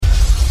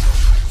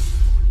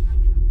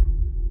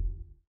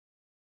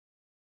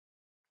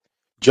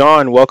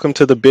John, welcome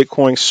to the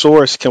Bitcoin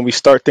Source. Can we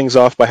start things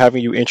off by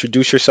having you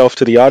introduce yourself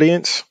to the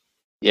audience?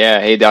 Yeah,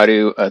 hey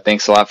Dadu,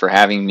 thanks a lot for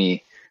having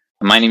me.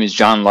 My name is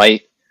John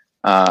Light.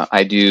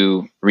 I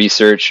do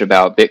research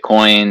about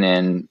Bitcoin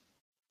and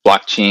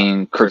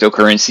blockchain,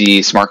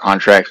 cryptocurrency, smart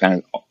contracts,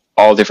 kind of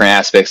all different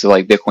aspects of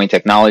like Bitcoin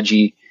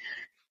technology.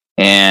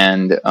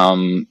 And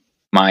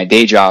my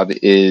day job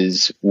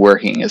is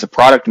working as a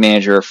product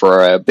manager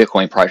for a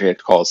Bitcoin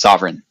project called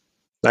Sovryn.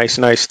 Nice,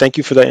 nice. Thank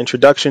you for that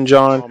introduction,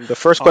 John. The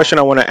first question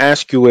I want to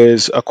ask you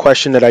is a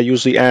question that I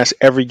usually ask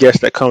every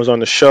guest that comes on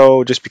the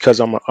show, just because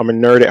I'm a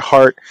nerd at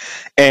heart.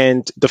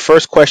 And the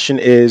first question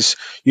is,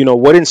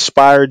 what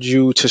inspired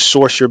you to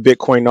source your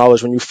Bitcoin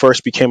knowledge when you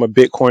first became a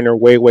Bitcoiner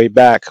way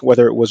back,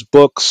 whether it was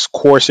books,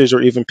 courses,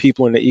 or even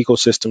people in the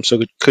ecosystem? So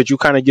could you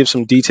kind of give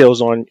some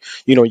details on,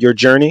 your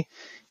journey?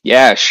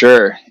 Yeah,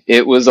 sure.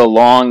 It was a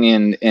long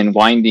and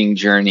winding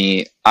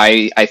journey.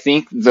 I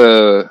think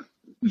the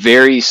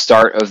very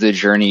start of the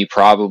journey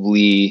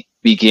probably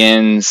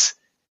begins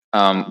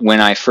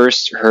when I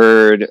first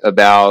heard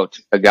about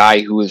a guy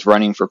who was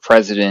running for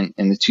president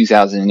in the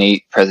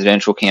 2008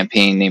 presidential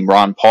campaign named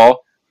Ron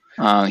Paul.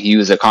 He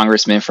was a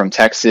congressman from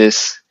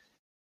Texas,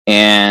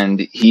 and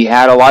he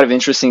had a lot of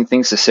interesting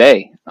things to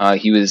say.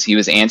 He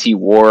was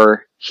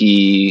anti-war.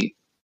 He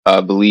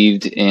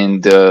believed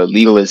in the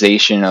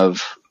legalization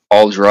of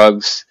all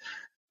drugs.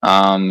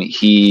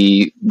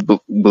 He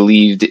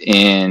believed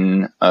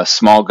in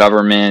small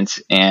government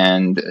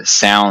and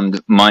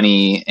sound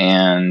money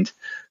and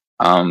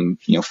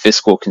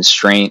fiscal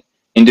constraint,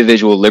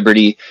 individual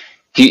liberty.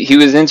 He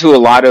was into a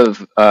lot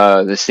of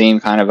the same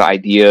kind of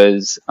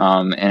ideas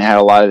and had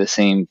a lot of the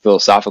same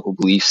philosophical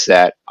beliefs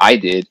that I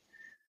did,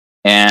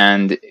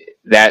 and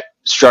that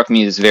struck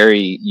me as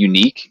very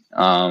unique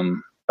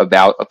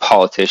about a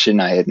politician.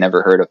 I had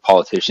never heard a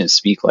politician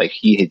speak like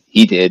he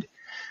did.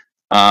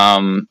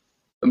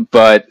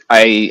 But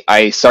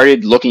I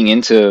started looking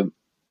into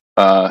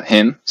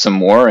him some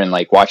more and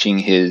like watching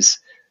his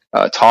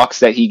talks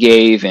that he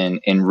gave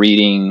and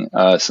reading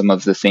some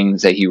of the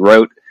things that he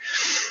wrote.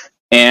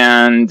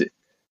 And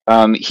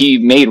he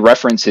made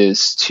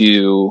references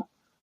to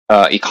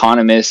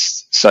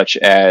economists such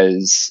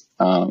as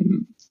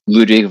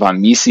Ludwig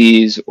von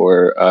Mises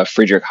or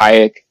Friedrich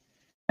Hayek.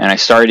 And I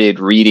started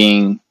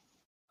reading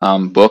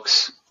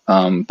books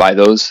by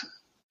those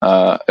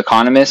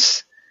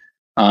economists.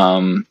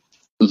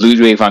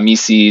 Ludwig von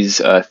Mises'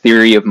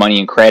 theory of money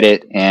and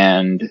credit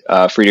and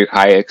Friedrich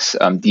Hayek's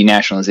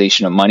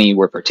denationalization of money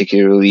were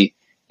particularly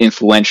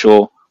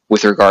influential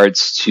with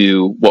regards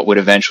to what would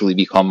eventually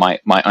become my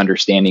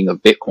understanding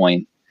of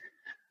Bitcoin.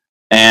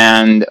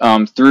 And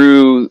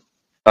through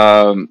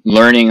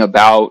learning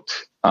about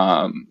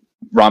Ron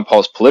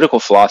Paul's political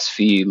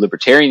philosophy,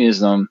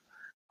 libertarianism,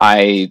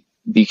 I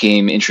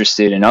became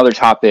interested in other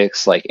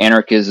topics like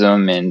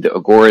anarchism and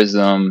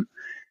agorism.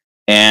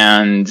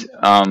 And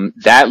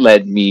that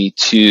led me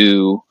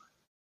to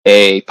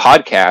a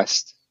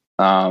podcast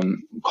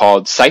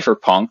called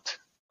Cypherpunked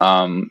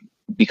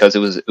because it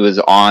was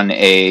on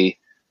a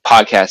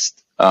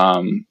podcast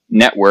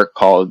network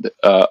called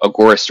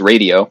Agorist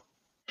Radio.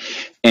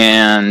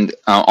 And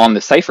on the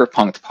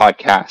Cypherpunked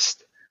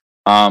podcast,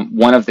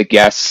 one of the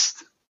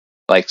guests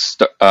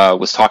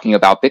was talking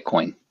about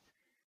Bitcoin,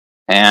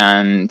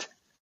 and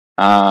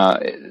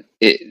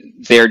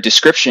their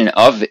description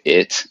of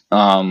it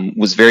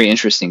was very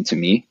interesting to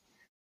me.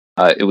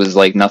 It was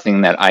like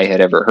nothing that I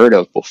had ever heard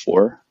of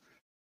before.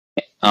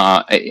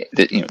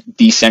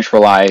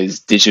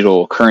 Decentralized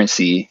digital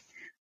currency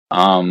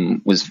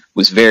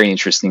was very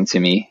interesting to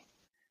me,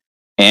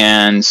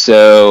 and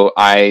so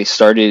I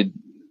started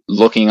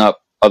looking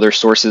up other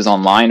sources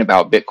online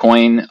about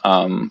Bitcoin.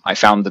 I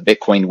found the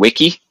Bitcoin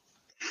Wiki.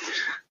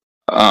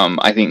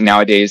 I think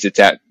nowadays it's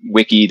at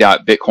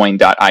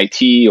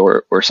wiki.bitcoin.it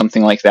or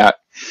something like that.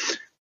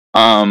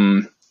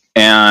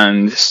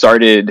 And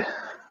started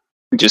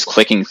just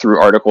clicking through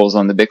articles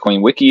on the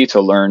Bitcoin Wiki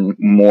to learn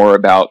more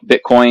about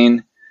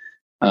Bitcoin.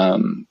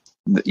 The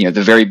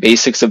very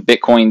basics of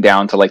Bitcoin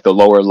down to like the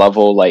lower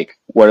level, like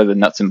what are the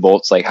nuts and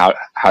bolts, like how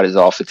does it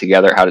all fit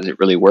together? How does it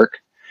really work?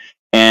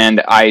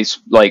 And I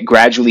like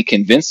gradually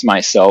convinced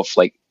myself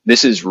like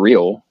this is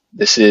real.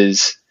 This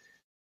is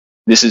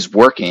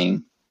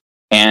working.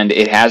 And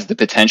it has the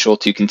potential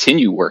to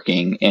continue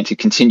working and to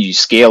continue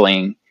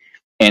scaling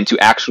and to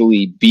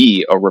actually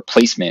be a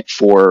replacement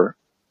for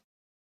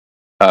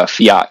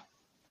fiat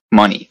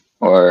money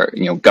or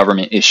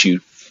government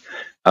issued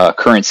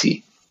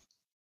currency.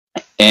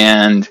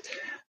 And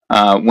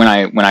when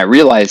I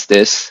realized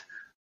this,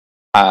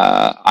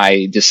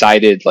 I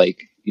decided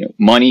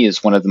money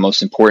is one of the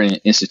most important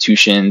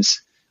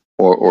institutions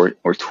or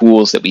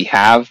tools that we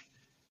have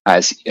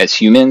as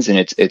humans, and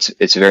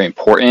it's very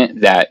important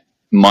that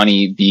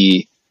money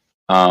be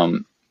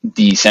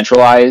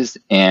decentralized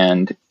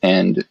and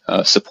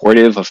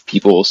supportive of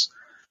people's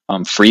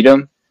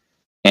freedom.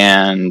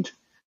 And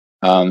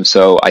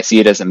so I see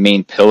it as a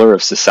main pillar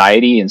of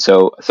society. And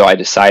so I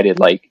decided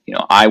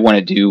I want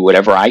to do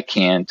whatever I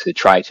can to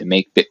try to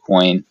make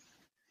Bitcoin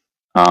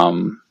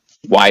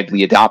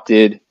widely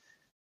adopted,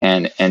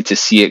 and to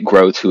see it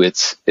grow to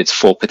its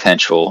full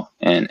potential.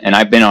 And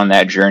I've been on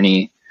that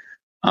journey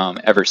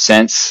ever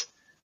since.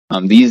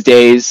 These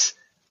days,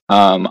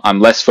 I'm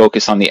less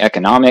focused on the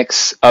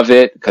economics of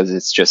it because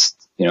it's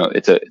just,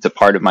 it's a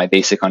part of my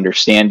basic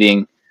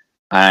understanding.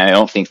 I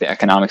don't think the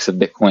economics of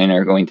Bitcoin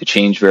are going to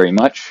change very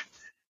much,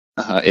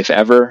 if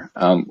ever,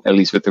 at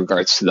least with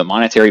regards to the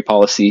monetary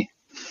policy.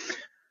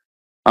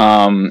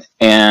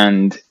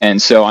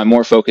 And so I'm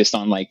more focused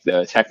on like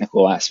the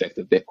technical aspect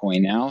of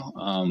Bitcoin now.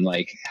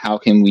 Like how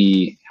can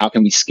we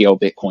scale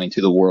Bitcoin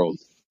to the world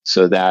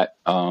so that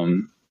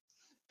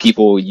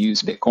people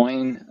use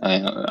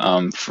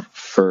Bitcoin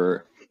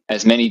for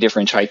as many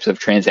different types of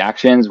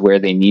transactions where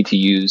they need to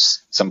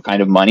use some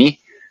kind of money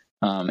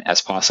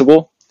as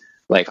possible.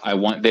 Like I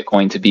want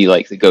Bitcoin to be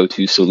like the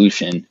go-to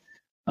solution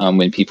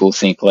when people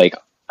think like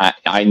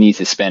I need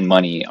to spend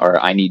money or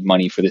I need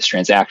money for this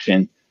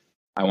transaction.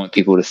 I want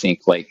people to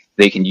think like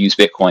they can use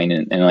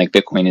Bitcoin and like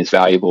Bitcoin is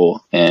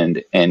valuable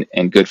and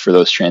good for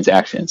those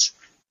transactions.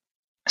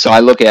 So I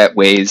look at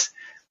ways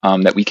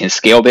that we can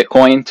scale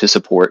Bitcoin to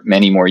support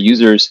many more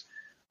users.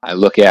 I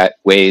look at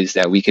ways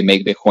that we can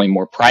make Bitcoin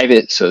more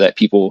private so that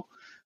people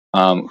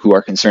who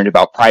are concerned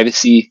about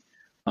privacy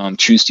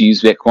choose to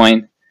use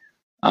Bitcoin.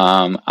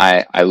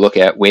 I look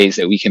at ways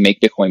that we can make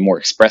Bitcoin more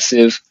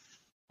expressive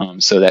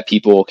so that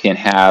people can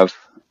have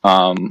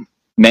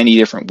many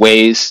different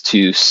ways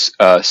to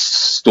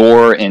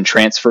store and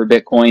transfer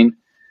Bitcoin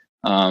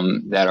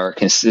that are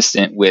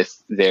consistent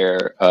with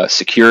their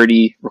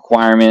security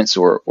requirements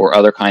or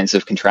other kinds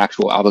of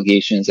contractual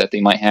obligations that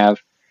they might have.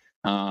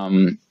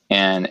 And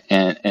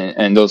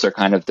those are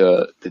kind of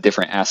the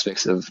different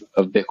aspects of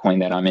Bitcoin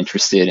that I'm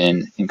interested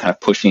in kind of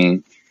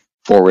pushing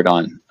forward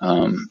on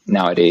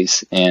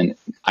nowadays. And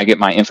I get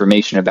my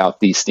information about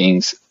these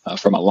things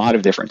from a lot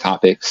of different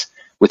topics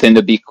within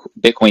the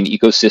Bitcoin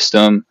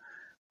ecosystem.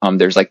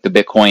 There's like the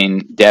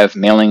Bitcoin dev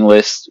mailing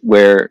list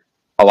where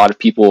a lot of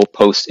people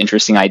post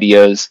interesting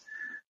ideas.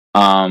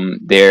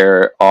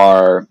 There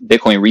are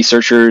Bitcoin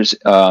researchers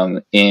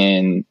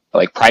in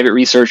like private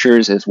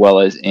researchers as well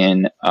as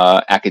in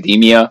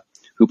academia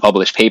who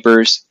publish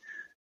papers.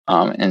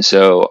 And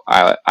so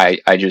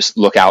I just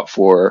look out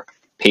for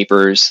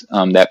papers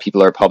that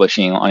people are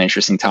publishing on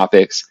interesting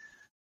topics.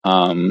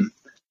 I'll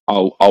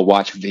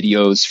watch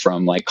videos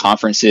from like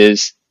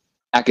conferences,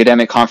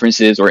 academic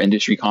conferences or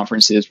industry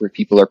conferences where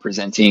people are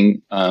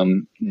presenting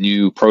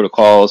new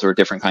protocols or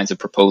different kinds of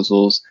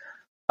proposals,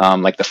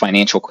 like the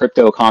Financial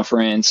Crypto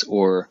Conference,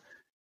 or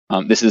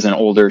this is an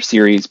older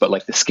series, but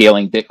like the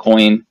Scaling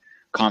Bitcoin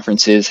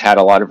conferences had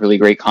a lot of really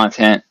great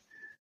content.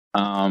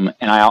 And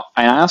I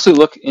also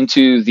look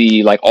into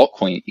the like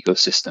altcoin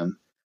ecosystem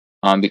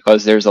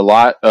because there's a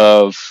lot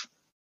of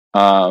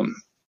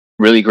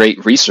really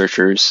great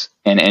researchers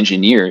and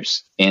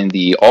engineers in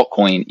the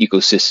altcoin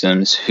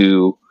ecosystems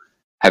who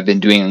have been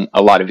doing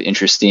a lot of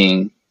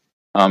interesting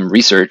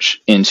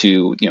research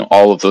into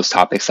all of those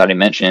topics that I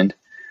mentioned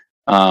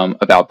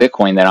about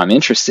Bitcoin that I'm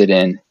interested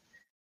in.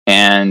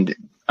 And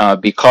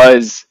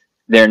because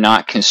they're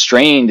not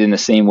constrained in the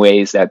same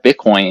ways that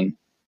Bitcoin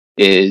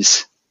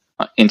is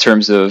in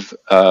terms of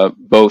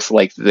both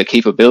like the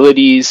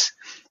capabilities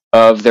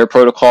of their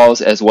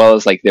protocols as well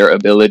as like their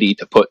ability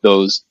to put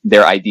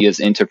their ideas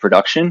into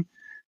production,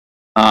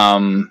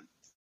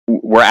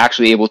 we're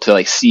actually able to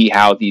like see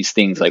how these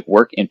things like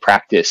work in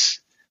practice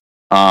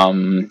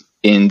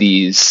in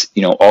these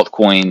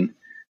altcoin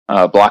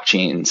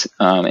blockchains.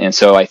 And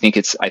so I think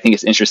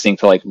it's interesting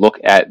to like look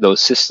at those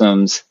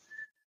systems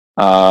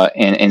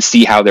and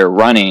see how they're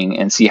running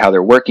and see how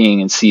they're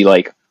working and see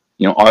like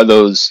are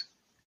those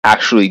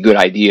actually good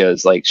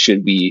ideas? Like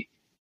should we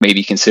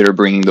maybe consider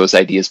bringing those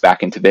ideas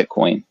back into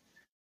Bitcoin?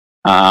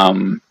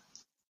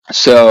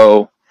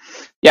 So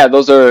yeah,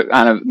 those are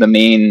kind of the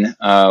main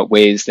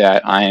ways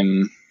that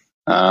I'm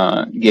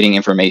getting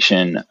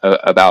information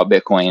about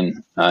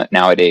Bitcoin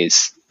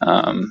nowadays.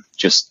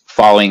 Just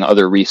following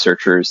other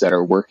researchers that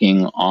are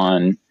working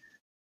on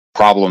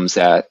problems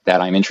that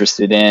I'm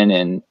interested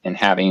in, and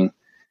having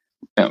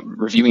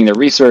reviewing their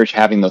research,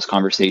 having those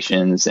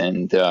conversations,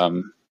 and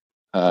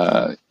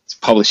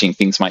publishing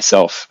things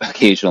myself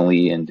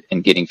occasionally,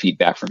 and getting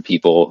feedback from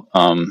people,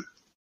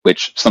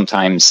 which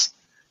sometimes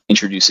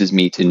introduces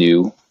me to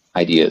new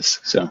ideas.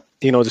 So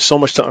there's so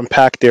much to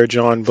unpack there,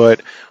 John,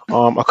 but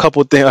a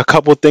couple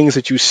things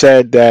that you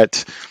said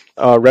that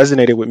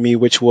resonated with me,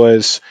 which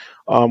was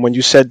when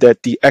you said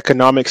that the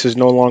economics is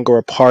no longer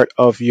a part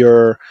of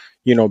your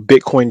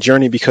Bitcoin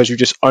journey because you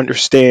just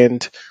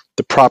understand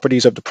the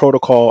properties of the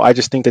protocol. I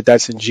just think that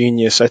that's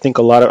ingenious. I think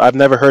I've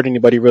never heard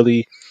anybody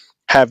really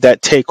have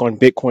that take on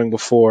Bitcoin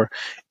before.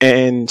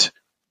 And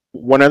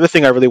one other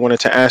thing I really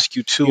wanted to ask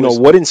you too, is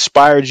what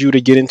inspired you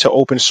to get into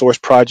open source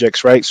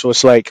projects, right? So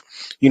it's like,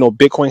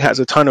 Bitcoin has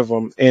a ton of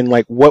them, and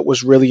like, what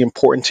was really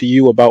important to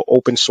you about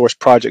open source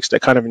projects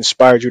that kind of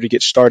inspired you to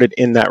get started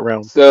in that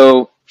realm?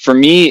 So for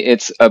me,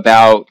 it's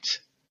about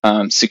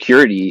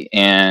security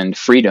and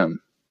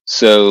freedom.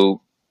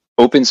 So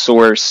open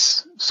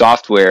source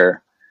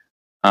software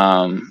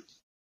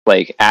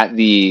like at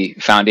the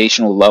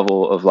foundational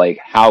level of like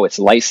how it's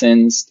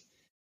licensed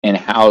and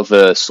how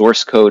the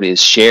source code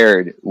is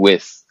shared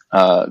with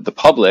the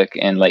public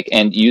and like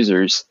end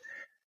users,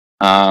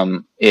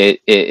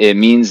 it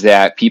means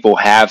that people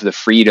have the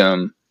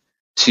freedom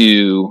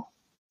to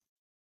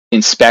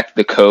inspect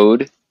the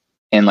code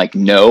and like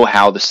know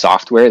how the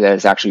software that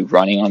is actually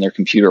running on their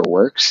computer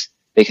works.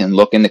 They can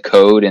look in the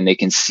code and they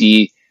can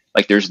see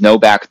like there's no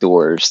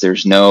backdoors,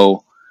 there's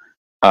no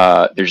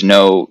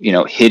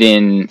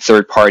hidden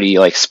third party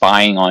like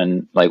spying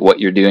on like what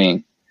you're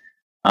doing.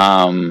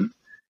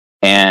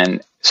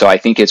 And so I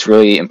think it's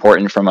really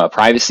important from a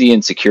privacy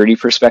and security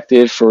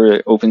perspective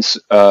for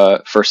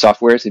for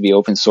software to be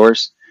open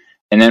source.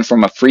 And then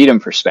from a freedom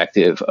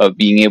perspective of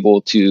being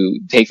able to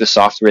take the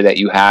software that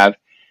you have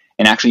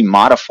and actually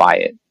modify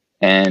it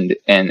and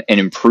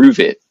improve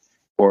it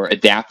or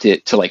adapt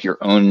it to like your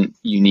own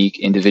unique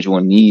individual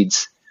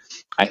needs.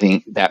 I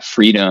think that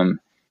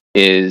freedom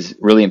is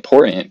really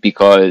important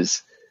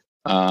because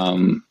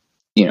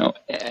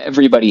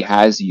everybody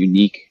has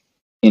unique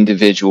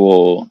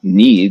individual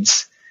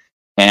needs,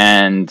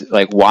 and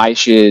like why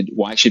should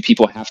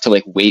people have to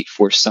like wait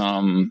for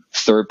some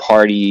third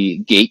party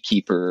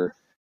gatekeeper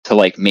to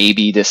like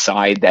maybe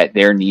decide that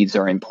their needs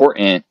are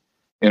important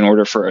in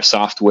order for a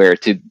software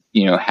to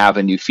have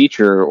a new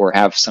feature or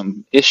have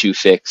some issue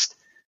fixed?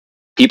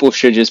 People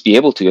should just be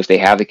able to, if they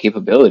have the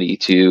capability,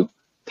 to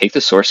take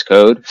the source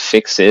code,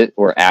 fix it,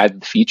 or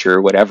add the feature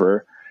or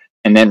whatever,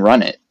 and then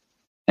run it,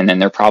 and then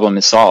their problem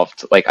is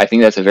solved. Like I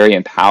think that's a very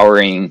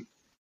empowering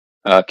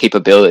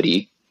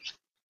capability,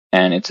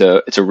 and it's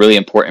a really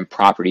important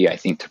property I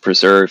think to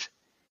preserve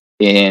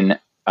in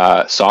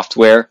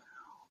software.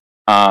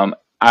 I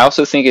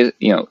also think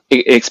it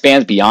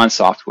expands beyond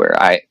software.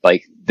 I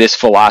like this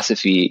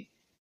philosophy.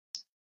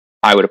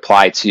 I would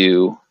apply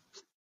to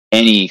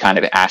any kind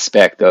of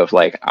aspect of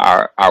like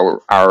our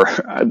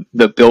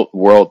the built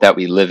world that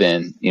we live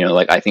in.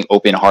 Like I think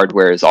open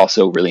hardware is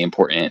also really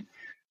important.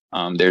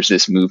 There's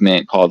this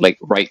movement called like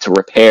right to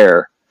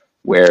repair,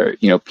 where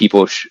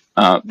people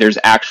there's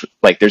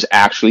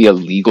actually a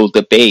legal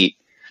debate.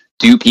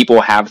 Do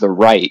people have the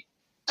right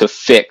to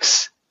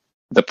fix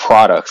the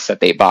products that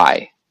they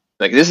buy?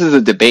 Like this is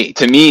a debate.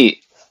 To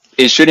me,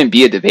 it shouldn't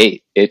be a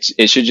debate.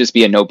 It should just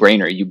be a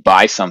no-brainer. You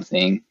buy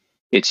something,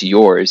 it's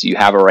yours. You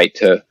have a right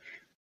to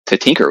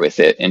tinker with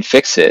it and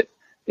fix it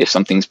if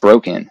something's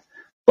broken.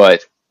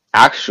 But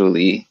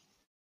actually,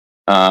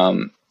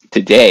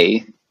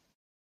 today,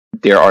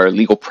 there are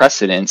legal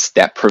precedents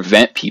that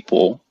prevent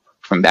people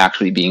from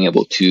actually being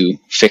able to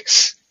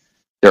fix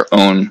their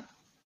own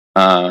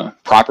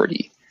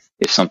property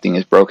if something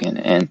is broken.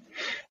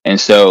 And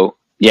so,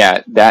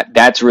 yeah,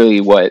 that's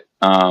really what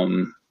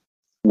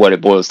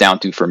it boils down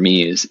to for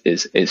me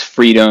is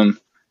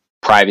freedom,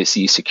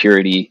 privacy,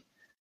 security,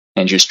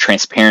 and just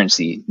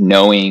transparency,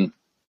 knowing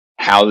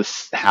how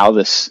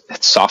this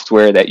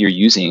software that you're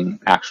using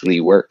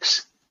actually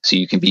works, so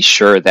you can be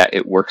sure that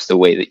it works the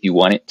way that you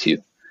want it to.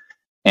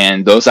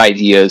 And those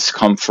ideas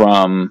come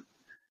from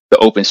the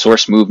open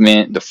source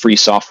movement, the free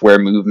software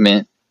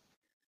movement.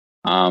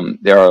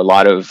 There are a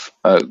lot of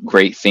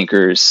great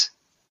thinkers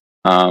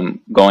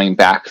going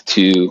back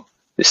to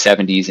the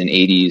 70s and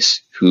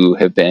 80s who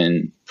have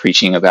been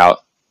preaching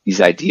about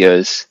these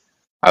ideas.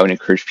 I would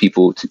encourage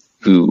people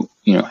who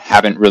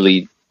haven't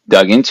really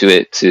dug into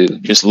it to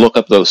just look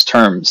up those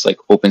terms like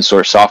open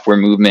source software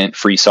movement,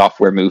 free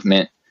software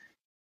movement,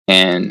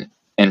 and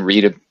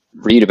read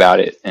about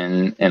it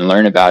and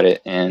learn about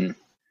it, and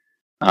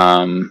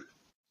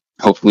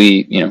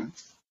hopefully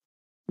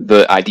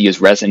the ideas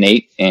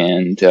resonate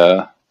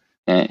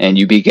and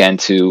you begin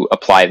to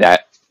apply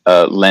that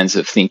lens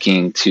of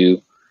thinking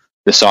to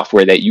the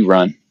software that you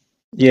run.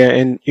 Yeah,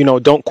 and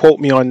don't quote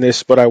me on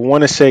this, but I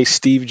want to say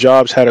Steve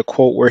Jobs had a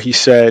quote where he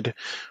said,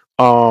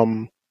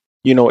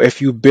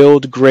 if you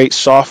build great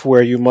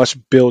software, you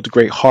must build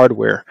great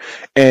hardware.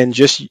 And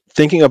just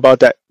thinking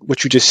about that,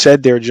 what you just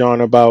said there,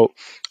 John, about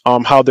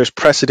how there's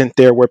precedent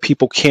there where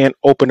people can't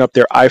open up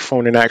their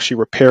iPhone and actually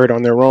repair it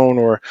on their own,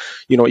 or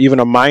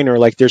even a miner.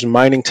 Like there's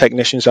mining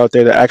technicians out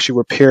there that actually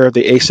repair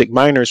the ASIC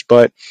miners,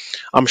 but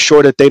I'm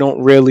sure that they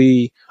don't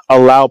really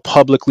allow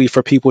publicly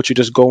for people to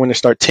just go in and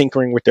start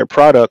tinkering with their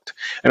product.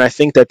 And I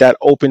think that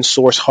open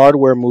source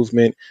hardware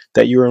movement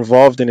that you're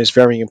involved in is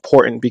very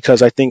important,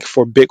 because I think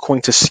for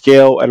Bitcoin to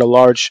scale at a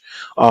large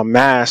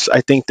mass, I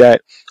think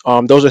that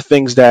those are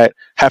things that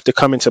have to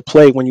come into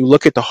play. When you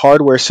look at the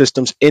hardware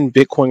systems in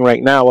Bitcoin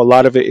right now, a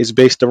lot of it is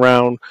based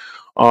around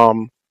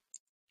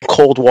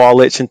cold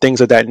wallets and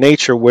things of that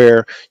nature,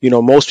 where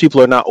most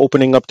people are not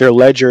opening up their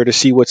ledger to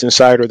see what's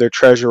inside, or their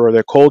treasure, or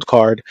their cold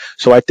card.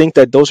 So I think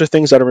that those are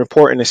things that are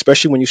important,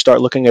 especially when you start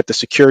looking at the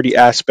security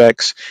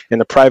aspects and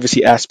the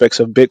privacy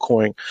aspects of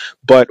Bitcoin.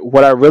 But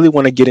what I really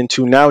want to get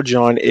into now,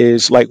 John,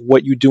 is like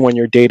what you do on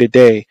your day to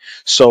day.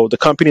 So the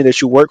company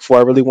that you work for,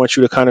 I really want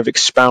you to kind of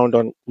expound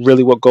on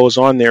really what goes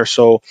on there.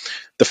 So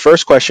The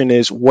first question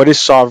is, what is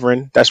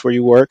Sovryn? That's where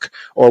you work,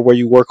 or where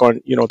you work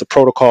on, the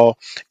protocol.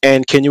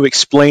 And can you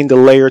explain the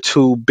layer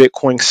 2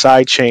 Bitcoin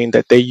sidechain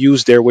that they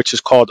use there, which is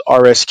called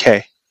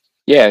RSK?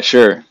 Yeah,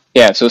 sure.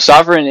 Yeah, so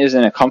Sovryn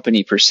isn't a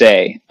company per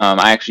se.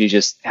 I actually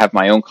just have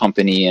my own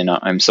company and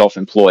I'm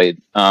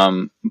self-employed.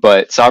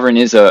 But Sovryn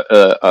is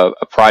a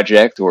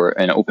project or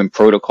an open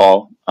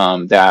protocol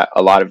that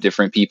a lot of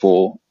different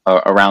people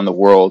around the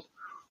world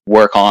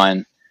work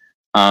on.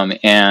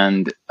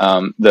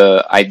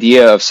 The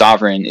idea of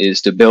Sovryn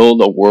is to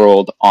build a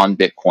world on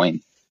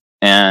Bitcoin.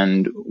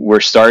 And we're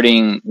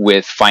starting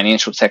with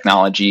financial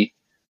technology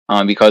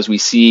because we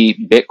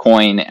see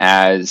Bitcoin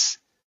as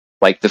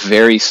like the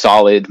very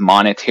solid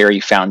monetary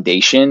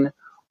foundation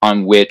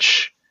on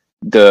which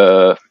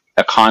the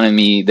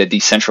economy, the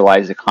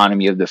decentralized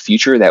economy of the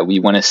future that we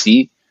want to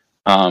see,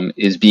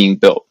 is being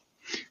built.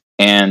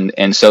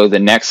 And so the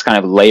next kind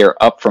of layer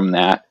up from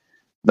that,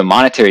 the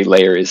monetary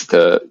layer, is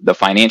the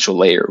financial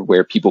layer,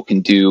 where people can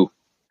do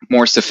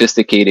more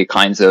sophisticated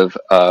kinds of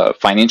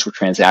financial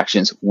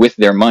transactions with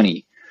their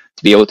money,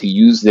 to be able to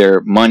use their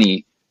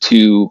money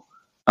to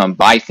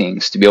buy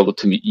things, to be able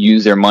to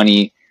use their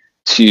money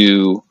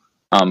to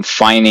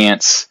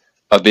finance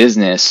a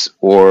business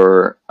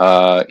or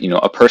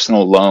a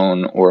personal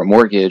loan or a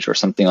mortgage or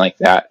something like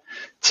that,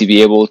 to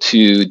be able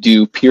to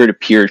do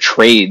peer-to-peer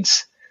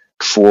trades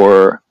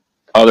for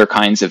other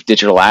kinds of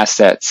digital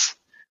assets.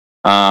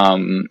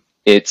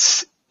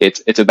 It's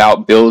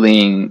about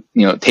building,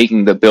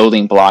 taking the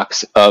building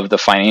blocks of the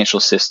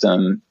financial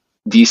system,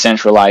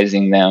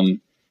 decentralizing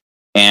them,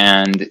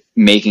 and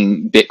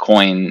making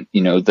Bitcoin,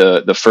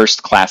 the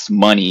first class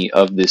money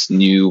of this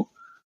new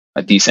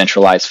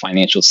decentralized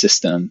financial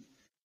system.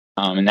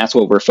 And that's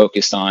what we're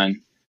focused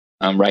on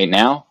right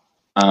now.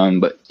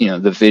 But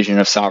the vision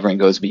of Sovryn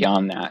goes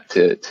beyond that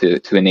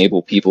to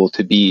enable people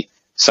to be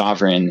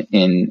sovereign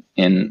in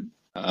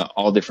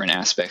all different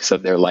aspects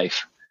of their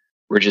life.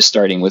 We're just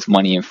starting with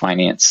money and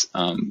finance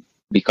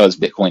because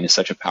Bitcoin is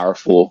such a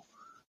powerful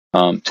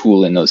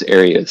tool in those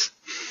areas.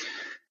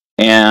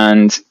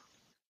 And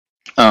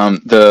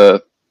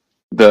the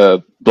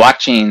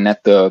blockchain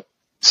that the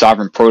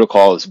Sovryn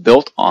protocol is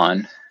built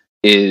on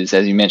is,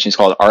 as you mentioned, it's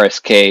called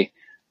RSK.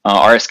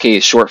 RSK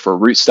is short for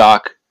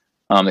rootstock.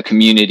 The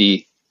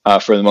community,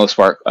 for the most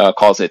part,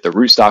 calls it the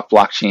rootstock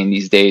blockchain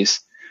these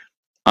days.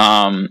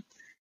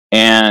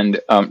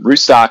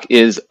 Rootstock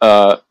is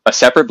a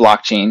separate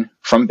blockchain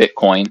from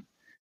Bitcoin.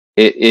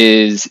 It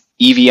is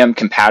EVM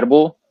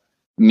compatible,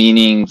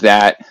 meaning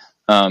that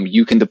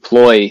you can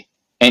deploy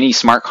any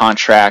smart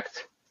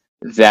contract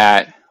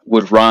that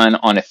would run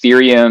on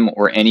Ethereum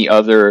or any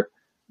other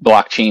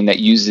blockchain that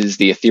uses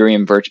the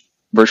Ethereum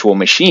virtual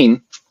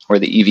machine, or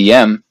the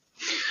EVM.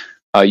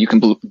 You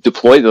can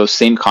deploy those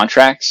same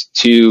contracts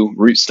to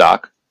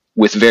rootstock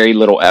with very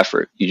little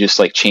effort. You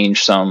just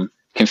change some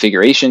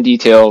configuration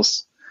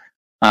details,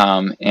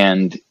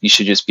 and you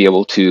should just be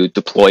able to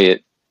deploy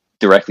it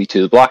directly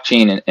to the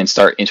blockchain and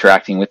start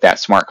interacting with that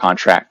smart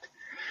contract.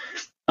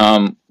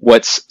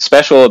 What's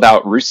special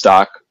about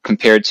rootstock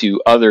compared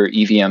to other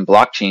EVM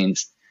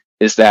blockchains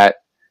is that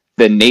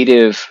the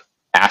native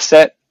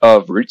asset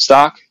of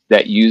rootstock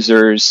that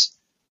users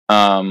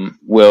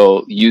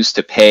will use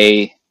to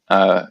pay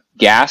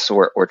gas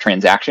or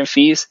transaction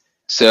fees.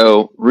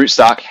 So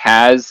rootstock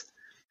has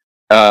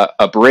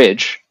a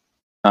bridge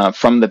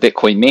from the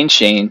Bitcoin main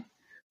chain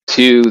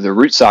to the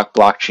rootstock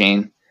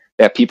blockchain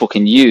that people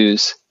can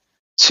use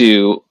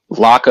to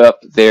lock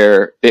up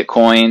their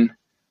Bitcoin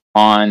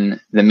on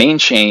the main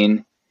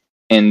chain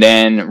and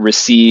then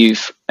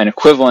receive an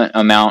equivalent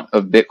amount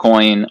of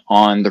Bitcoin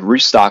on the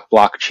rootstock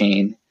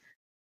blockchain,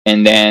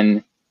 and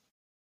then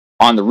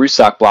on the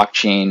rootstock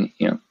blockchain,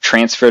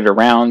 transfer it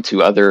around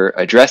to other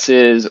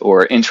addresses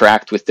or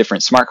interact with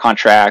different smart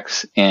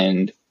contracts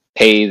and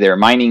pay their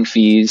mining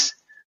fees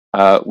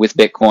with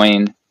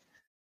Bitcoin.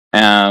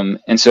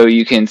 And so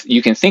you can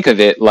think of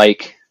it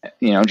like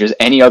just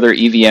any other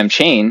EVM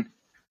chain,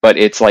 but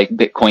it's like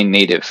Bitcoin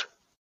native.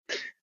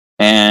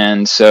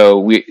 And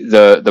so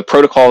the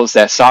protocols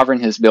that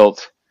Sovryn has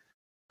built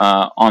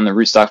on the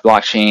rootstock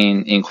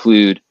blockchain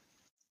include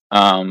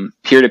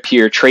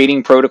peer-to-peer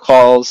trading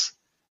protocols,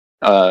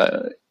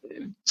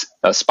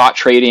 spot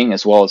trading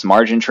as well as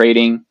margin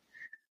trading,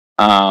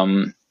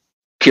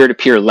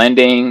 peer-to-peer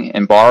lending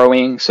and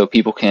borrowing, so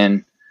people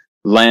can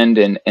lend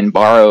and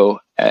borrow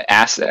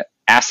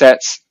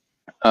assets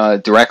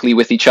directly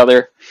with each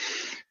other.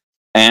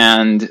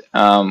 And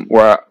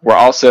we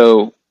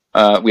also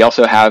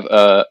have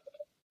a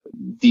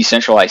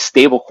decentralized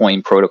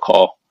stablecoin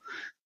protocol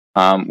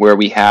where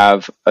we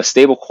have a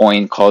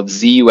stablecoin called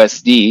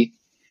ZUSD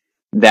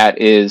that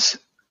is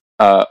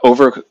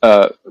over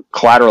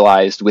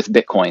collateralized with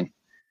Bitcoin.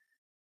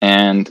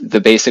 And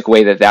the basic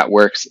way that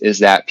works is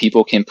that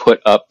people can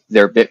put up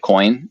their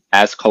Bitcoin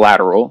as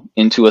collateral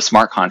into a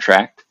smart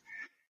contract,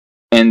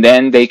 and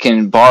then they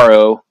can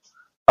borrow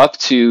up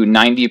to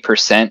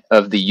 90%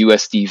 of the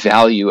USD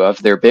value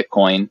of their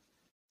Bitcoin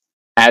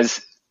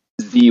as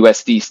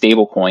ZUSD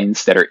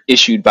stablecoins that are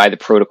issued by the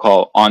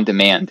protocol on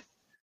demand.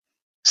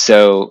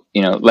 So,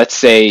 let's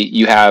say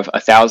you have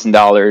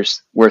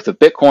 $1,000 worth of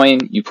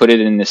Bitcoin, you put it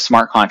in this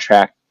smart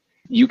contract,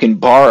 you can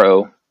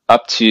borrow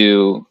up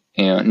to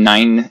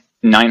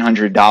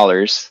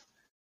 $900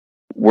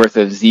 worth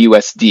of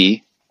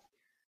ZUSD.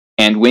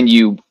 And when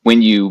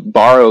you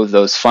borrow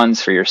those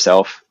funds for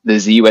yourself, the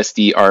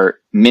ZUSD are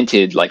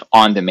minted like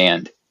on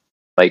demand.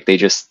 Like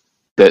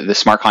the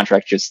smart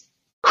contract just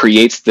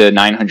creates the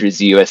 900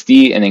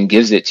 ZUSD and then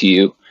gives it to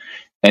you.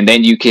 And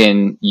then you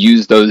can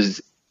use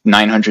those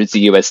 900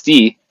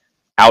 ZUSD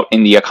out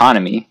in the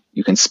economy.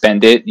 You can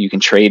spend it, you can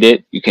trade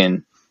it, you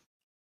can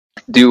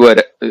do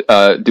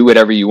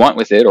whatever you want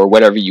with it, or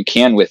whatever you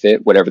can with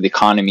it, whatever the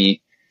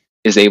economy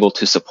is able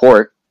to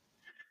support.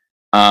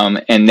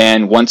 And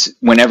then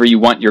whenever you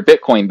want your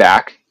Bitcoin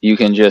back, you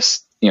can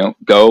just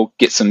go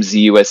get some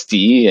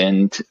ZUSD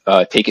and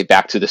take it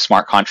back to the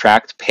smart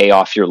contract, pay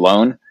off your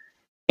loan,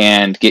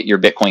 and get your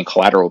Bitcoin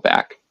collateral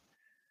back.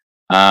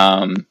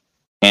 And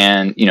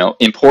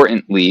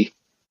importantly,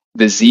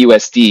 the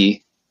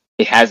ZUSD,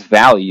 it has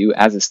value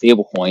as a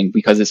stablecoin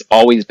because it's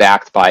always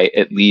backed by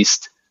at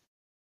least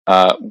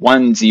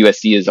one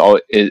ZUSD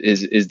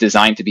is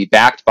designed to be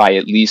backed by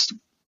at least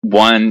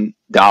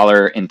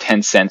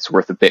 $1.10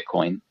 worth of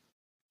Bitcoin.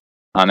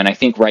 And I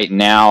think right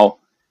now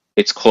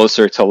it's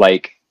closer to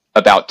like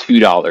about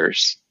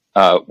 $2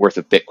 worth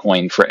of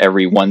Bitcoin for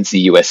every one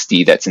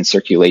ZUSD that's in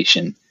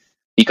circulation,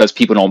 because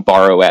people don't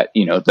borrow at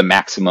the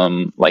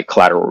maximum like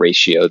collateral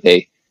ratio.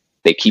 They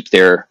keep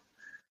their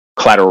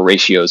collateral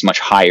ratios much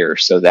higher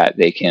so that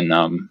they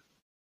can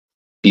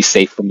be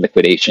safe from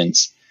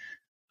liquidations.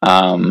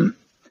 But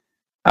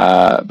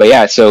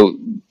yeah, so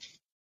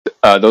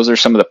those are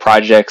some of the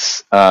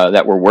projects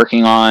that we're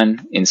working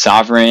on in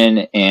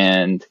Sovryn,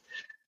 and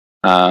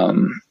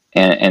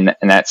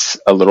that's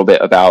a little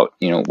bit about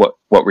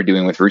what we're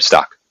doing with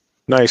Rootstock.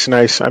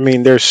 Nice. I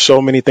mean, there's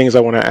so many things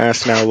I want to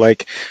ask now.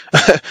 Like,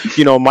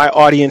 my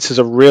audience is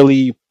a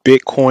really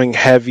Bitcoin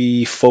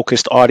heavy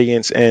focused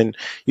audience. And,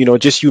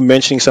 just you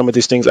mentioning some of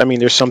these things, I mean,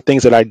 there's some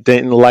things that I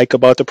didn't like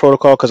about the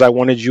protocol because I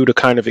wanted you to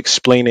kind of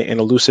explain it and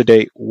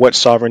elucidate what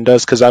Sovryn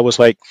does. Because I was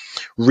like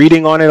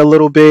reading on it a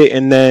little bit.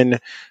 And then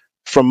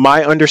from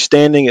my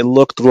understanding, it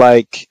looked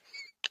like,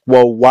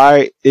 well,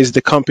 why is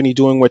the company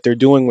doing what they're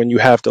doing when you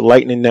have the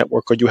Lightning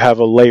Network or you have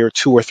a layer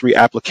 2 or 3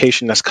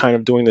 application that's kind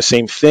of doing the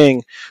same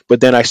thing? But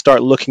then I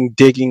start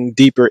digging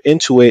deeper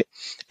into it.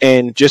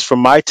 And just from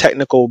my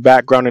technical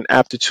background and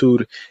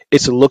aptitude,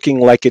 it's looking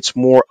like it's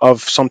more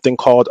of something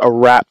called a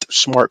wrapped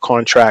smart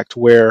contract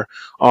where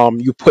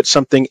you put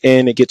something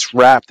in, it gets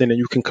wrapped, and then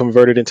you can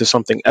convert it into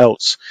something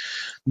else.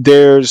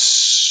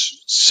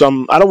 There's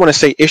some, I don't want to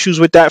say issues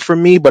with that for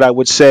me, but I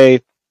would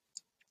say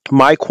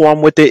my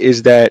qualm with it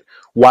is that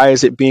why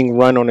is it being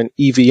run on an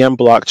EVM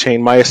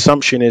blockchain? My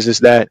assumption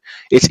is that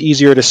it's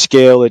easier to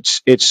scale.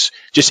 It's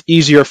just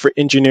easier for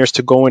engineers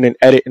to go in and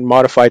edit and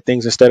modify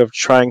things instead of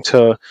trying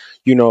to,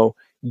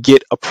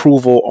 get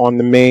approval on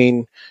the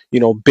main,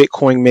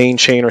 Bitcoin main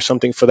chain or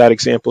something for that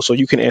example. So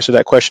you can answer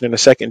that question in a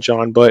second,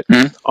 John. But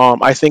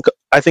I think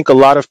a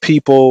lot of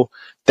people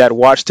that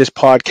watch this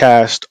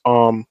podcast,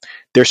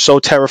 they're so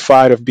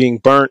terrified of being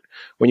burnt.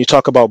 When you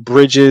talk about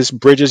bridges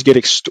get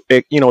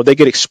they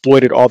get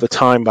exploited all the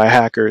time by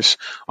hackers.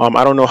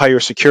 I don't know how your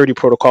security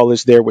protocol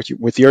is there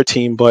with your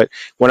team, but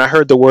when I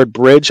heard the word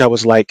bridge, I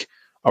was like,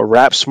 a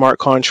wrap smart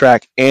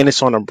contract and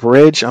it's on a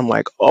bridge. I'm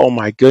like, oh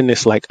my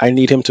goodness, like I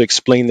need him to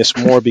explain this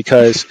more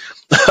because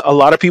a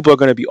lot of people are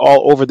going to be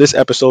all over this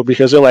episode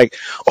because they're like,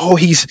 oh,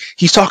 he's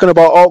talking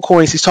about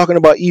altcoins, he's talking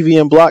about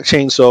EVM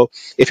blockchain. So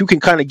if you can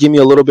kind of give me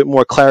a little bit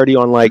more clarity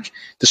on like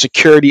the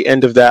security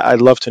end of that,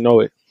 I'd love to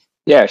know it.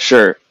 Yeah,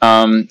 sure.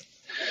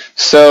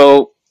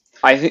 So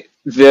I think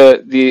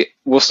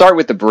we'll start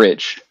with the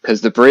bridge,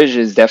 because the bridge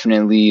is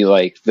definitely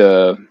like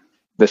the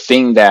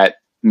thing that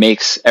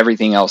makes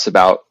everything else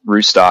about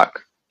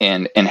Rootstock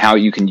and how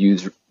you can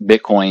use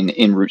Bitcoin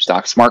in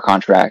Rootstock smart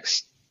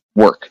contracts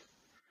work.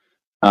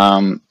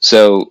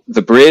 So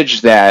the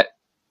bridge that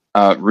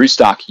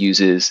Rootstock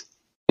uses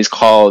is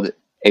called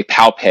a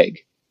PowPeg,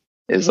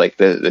 is like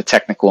the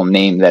technical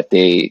name that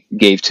they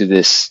gave to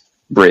this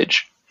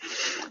bridge.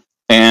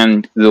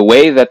 And the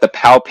way that the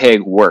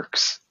PowPeg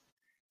works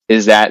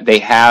is that they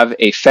have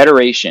a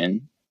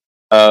federation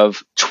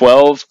of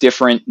 12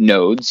 different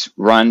nodes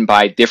run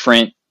by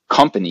different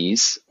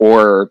companies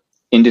or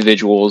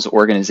individuals,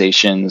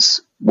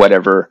 organizations,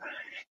 whatever,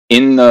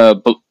 in the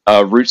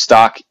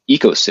Rootstock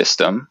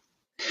ecosystem.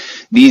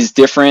 These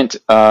different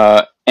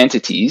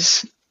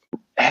entities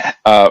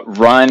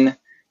run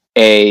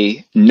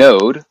a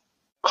node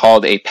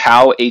called a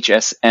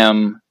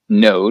PowHSM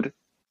node.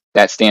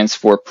 That stands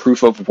for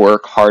Proof of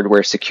Work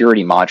Hardware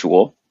Security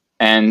Module.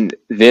 And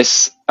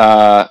this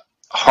PowHSM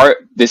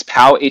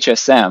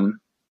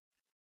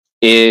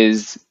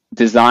is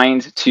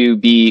designed to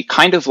be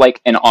kind of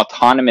like an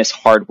autonomous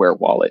hardware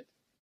wallet,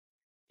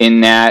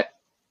 in that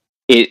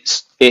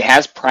it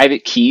has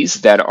private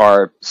keys that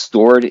are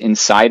stored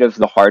inside of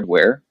the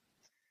hardware,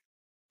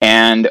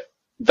 and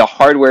the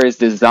hardware is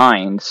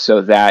designed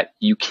so that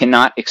you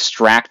cannot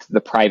extract the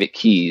private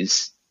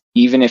keys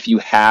even if you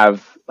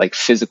have like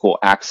physical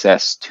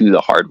access to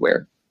the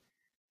hardware.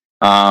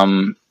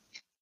 And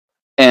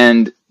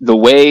the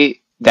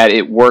way that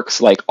it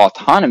works like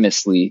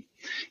autonomously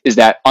is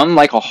that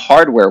unlike a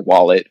hardware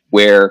wallet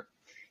where,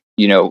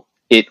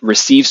 it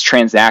receives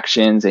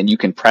transactions and you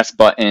can press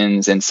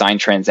buttons and sign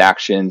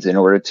transactions in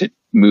order to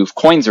move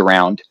coins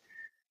around,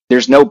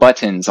 there's no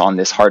buttons on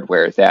this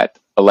hardware that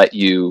let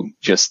you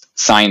just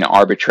sign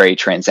arbitrary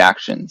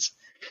transactions.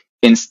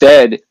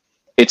 Instead,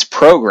 it's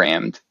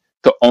programmed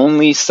to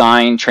only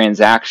sign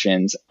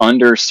transactions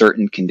under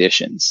certain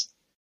conditions.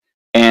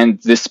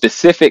 And the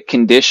specific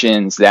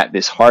conditions that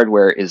this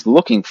hardware is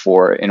looking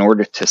for in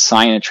order to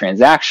sign a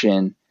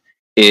transaction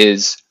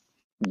is,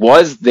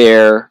 was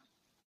there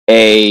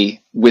a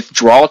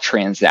withdrawal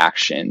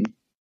transaction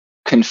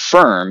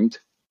confirmed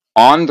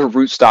on the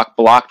rootstock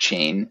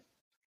blockchain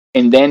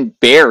and then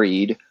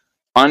buried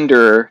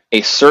under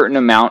a certain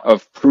amount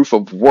of proof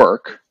of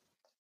work?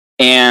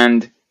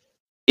 And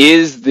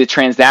is the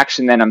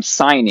transaction that I'm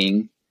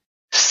signing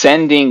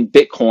sending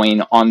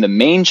Bitcoin on the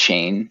main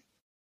chain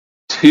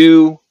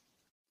to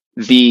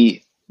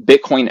the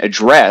Bitcoin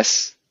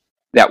address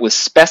that was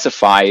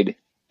specified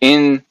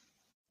in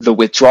the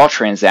withdrawal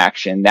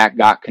transaction that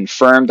got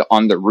confirmed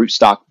on the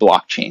rootstock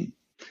blockchain?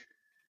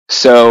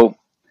 So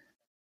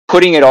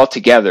putting it all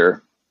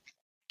together,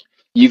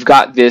 you've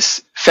got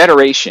this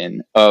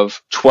federation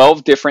of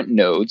 12 different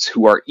nodes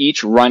who are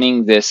each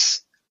running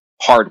this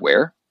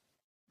hardware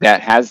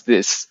that has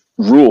this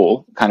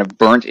rule kind of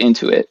burnt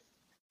into it.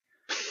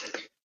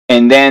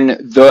 And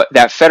then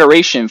that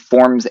federation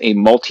forms a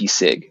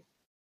multi-sig,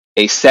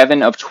 a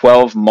 7 of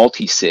 12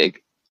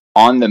 multi-sig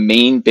on the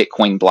main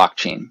Bitcoin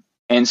blockchain.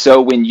 And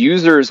so when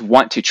users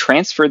want to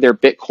transfer their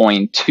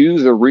Bitcoin to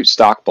the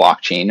rootstock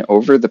blockchain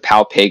over the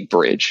PowPeg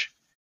bridge,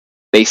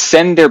 they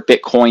send their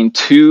Bitcoin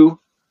to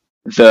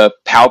the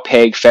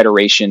PowPeg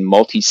Federation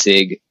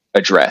multi-sig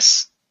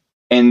address.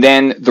 And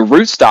then the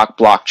rootstock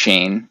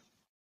blockchain,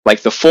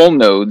 like the full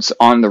nodes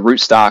on the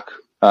rootstock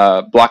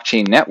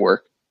blockchain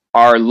network,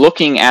 are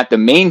looking at the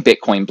main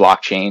Bitcoin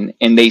blockchain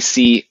and they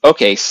see,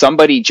 okay,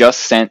 somebody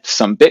just sent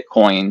some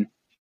Bitcoin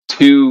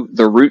to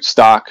the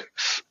rootstock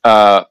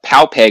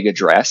PowPeg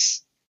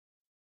address.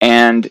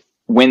 And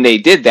when they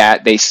did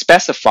that, they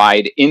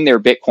specified in their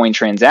Bitcoin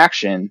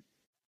transaction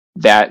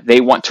that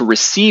they want to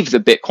receive the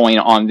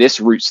Bitcoin on this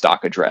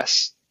rootstock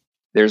address.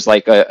 There's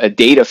like a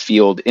data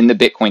field in the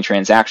Bitcoin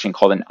transaction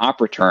called an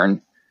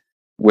opreturn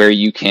where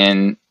you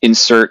can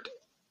insert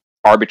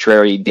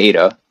arbitrary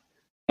data,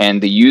 and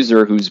the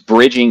user who's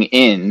bridging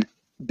in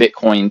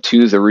Bitcoin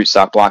to the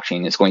rootstock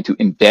blockchain is going to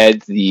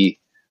embed the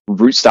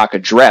rootstock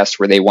address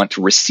where they want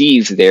to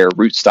receive their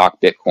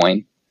rootstock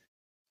Bitcoin.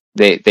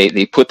 They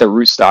put the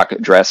rootstock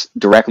address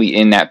directly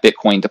in that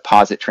Bitcoin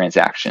deposit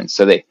transaction.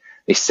 So they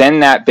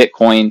send that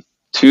Bitcoin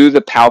to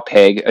the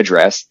PowPeg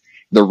address.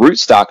 The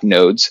rootstock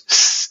nodes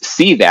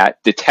see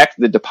that, detect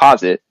the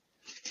deposit,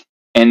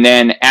 and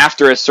then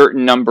after a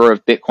certain number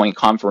of Bitcoin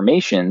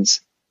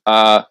confirmations,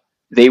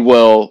 they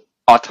will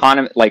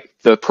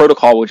the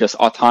protocol will just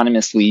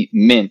autonomously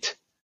mint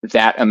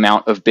that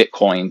amount of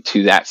Bitcoin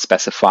to that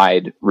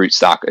specified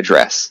rootstock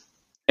address.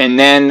 And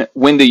then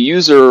when the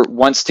user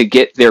wants to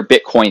get their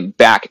Bitcoin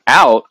back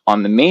out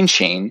on the main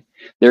chain,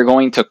 they're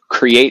going to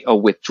create a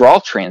withdrawal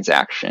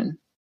transaction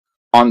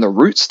on the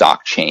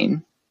rootstock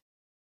chain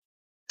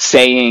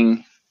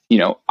saying,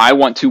 I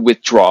want to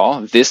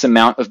withdraw this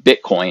amount of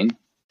Bitcoin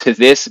to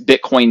this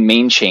Bitcoin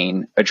main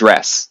chain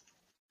address.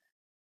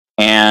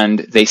 And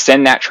they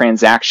send that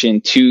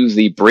transaction to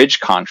the bridge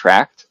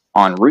contract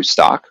on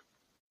rootstock.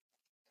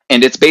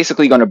 And it's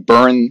basically going to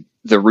burn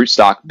the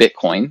rootstock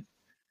Bitcoin.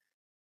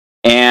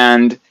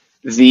 And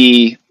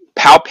the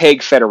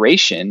PowPeg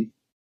Federation,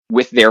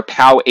 with their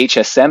POW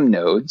HSM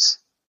nodes,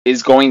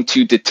 is going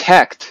to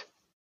detect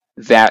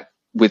that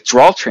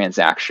withdrawal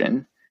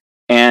transaction.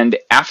 And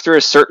after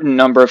a certain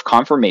number of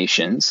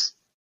confirmations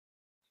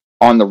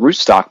on the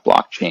rootstock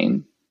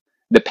blockchain,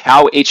 the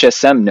POW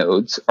HSM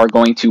nodes are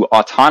going to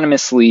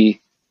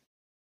autonomously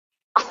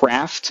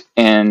craft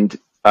and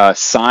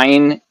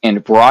sign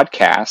and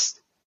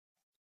broadcast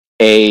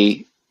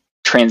a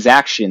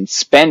transaction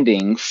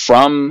spending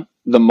from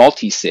the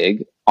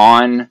multisig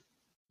on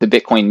the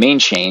Bitcoin main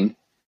chain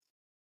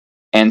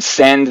and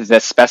send the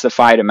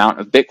specified amount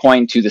of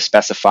Bitcoin to the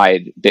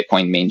specified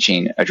Bitcoin main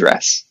chain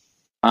address.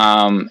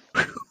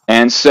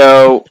 And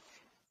so,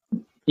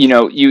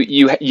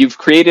 you've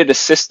created a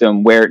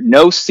system where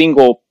no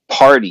single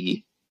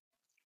party,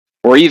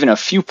 or even a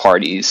few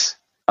parties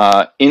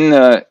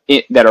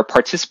that are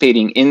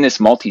participating in this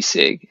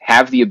multisig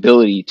have the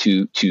ability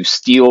to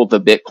steal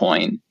the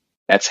Bitcoin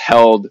that's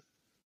held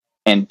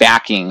and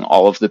backing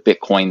all of the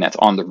Bitcoin that's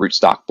on the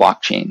rootstock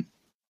blockchain.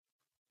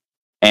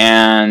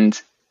 And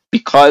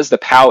because the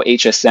POW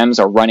HSMs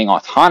are running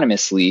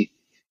autonomously,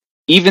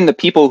 even the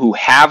people who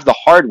have the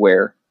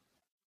hardware,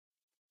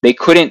 they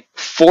couldn't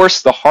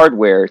force the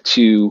hardware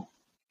to,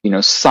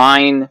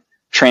 sign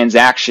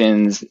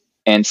transactions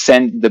and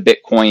send the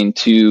Bitcoin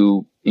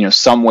to,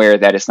 somewhere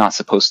that it's not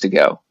supposed to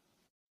go.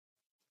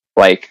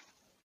 Like,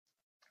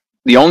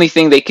 the only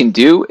thing they can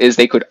do is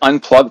they could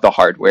unplug the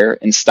hardware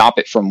and stop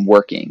it from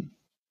working.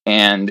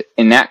 And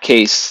in that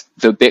case,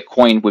 the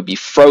Bitcoin would be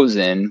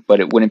frozen, but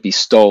it wouldn't be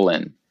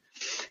stolen.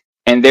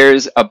 And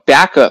there's a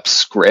backup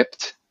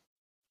script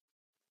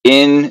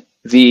in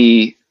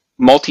the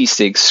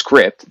multi-sig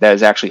script that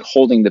is actually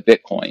holding the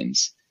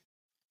Bitcoins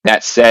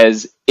that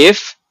says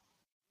if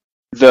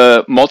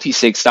the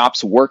multi-sig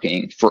stops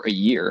working for a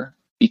year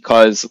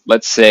because,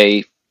 let's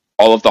say,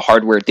 all of the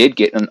hardware did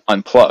get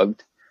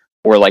unplugged,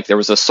 or like there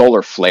was a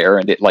solar flare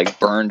and it like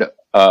burned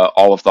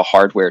all of the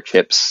hardware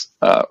chips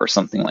or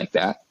something like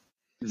that,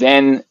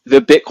 then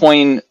the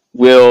Bitcoin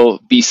will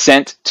be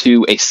sent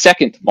to a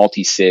second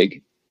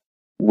multi-sig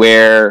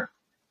where,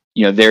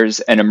 you know, there's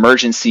an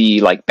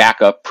emergency like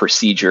backup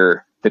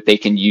procedure that they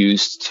can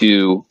use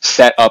to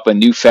set up a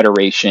new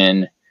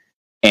federation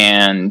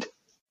and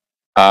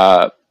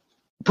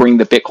bring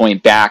the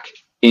Bitcoin back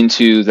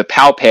into the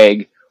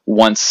PowPeg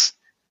once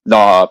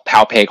the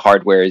PowPeg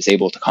hardware is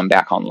able to come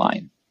back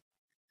online.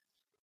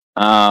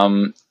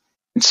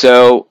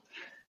 So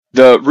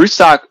the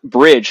rootstock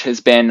bridge has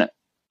been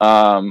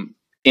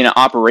in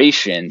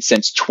operation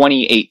since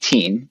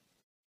 2018.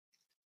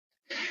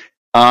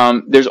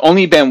 There's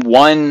only been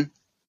one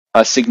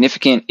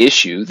significant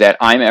issue that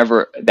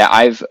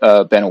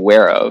I've been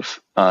aware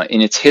of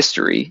in its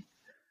history,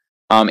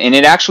 and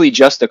it actually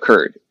just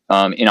occurred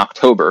in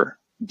October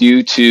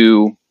due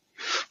to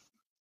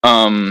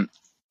an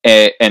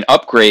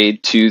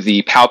upgrade to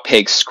the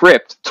PowPeg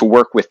script to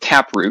work with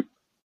Taproot.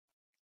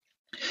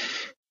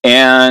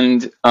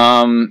 And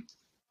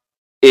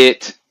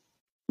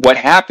what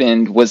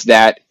happened was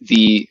that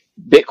the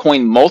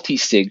Bitcoin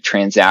multi-sig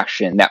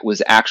transaction that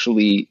was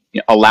actually, you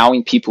know,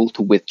 allowing people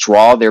to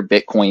withdraw their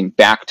Bitcoin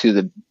back to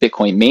the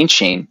Bitcoin main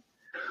chain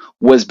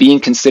was being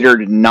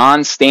considered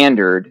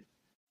non-standard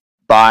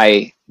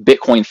by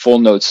Bitcoin full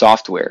node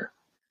software.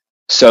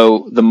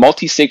 So the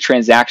multi-sig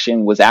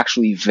transaction was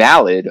actually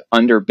valid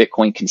under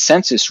Bitcoin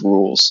consensus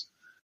rules,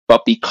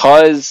 but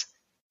because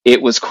it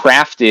was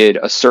crafted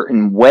a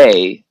certain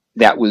way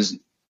that was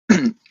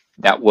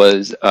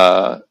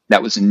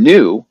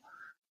new,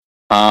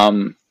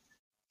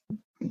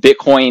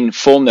 Bitcoin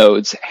full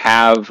nodes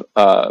have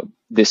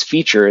this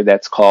feature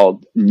that's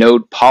called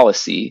node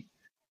policy,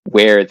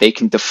 where they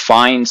can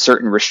define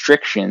certain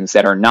restrictions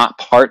that are not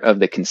part of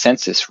the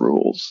consensus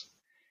rules.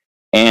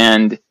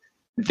 And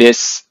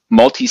this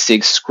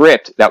multi-sig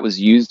script that was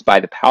used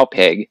by the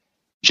PowPeg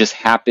just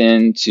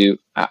happened to,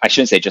 I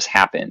shouldn't say just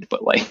happened,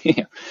 but like, you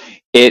know,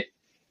 it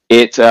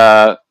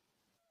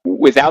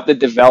without the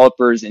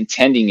developers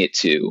intending it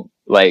to,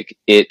 like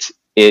it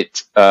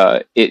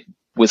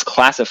was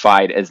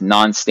classified as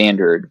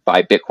non-standard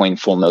by Bitcoin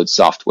full node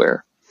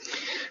software.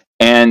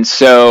 And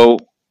so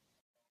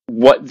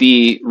what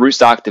the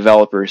rootstock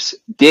developers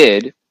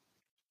did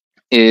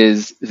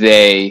is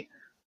they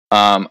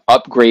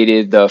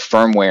upgraded the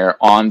firmware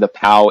on the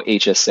POW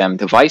HSM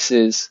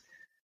devices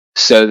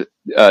so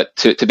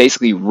to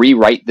basically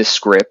rewrite the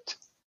script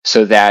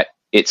so that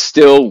it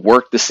still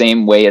worked the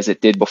same way as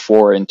it did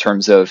before in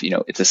terms of, you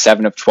know, it's a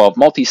 7 of 12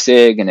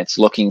 multi-sig and it's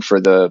looking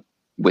for the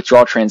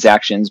withdrawal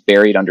transactions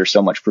buried under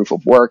so much proof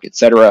of work,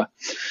 etc.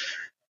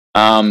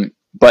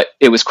 But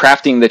it was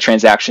crafting the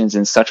transactions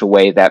in such a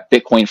way that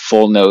Bitcoin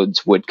full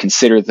nodes would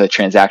consider the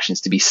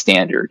transactions to be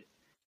standard,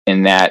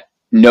 in that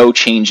no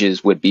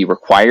changes would be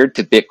required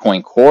to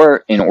Bitcoin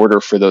Core in order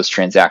for those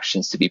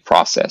transactions to be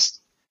processed.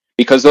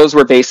 Because those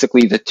were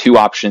basically the two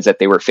options that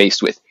they were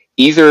faced with.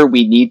 Either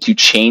we need to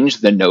change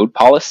the node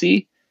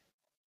policy,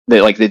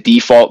 the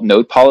default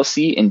node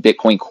policy in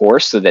Bitcoin Core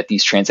so that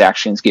these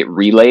transactions get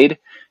relayed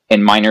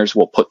and miners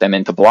will put them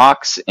into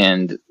blocks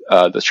and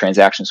those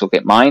transactions will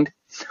get mined.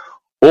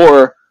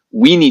 Or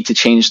we need to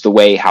change the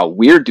way how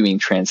we're doing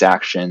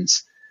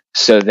transactions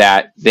so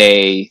that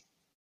they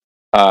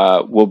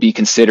will be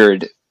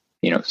considered,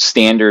 you know,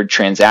 standard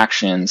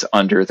transactions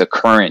under the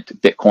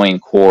current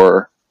Bitcoin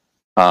Core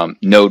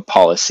node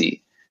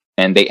policy.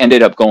 And they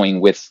ended up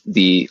going with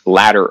the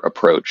latter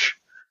approach.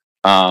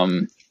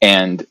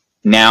 And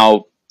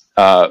now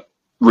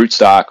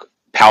rootstock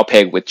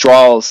PowPeg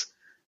withdrawals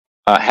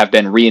have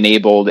been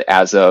re-enabled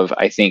as of,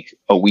 I think,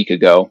 a week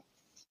ago.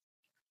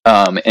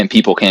 And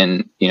people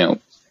can, you know,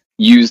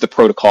 use the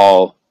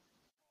protocol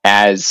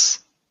as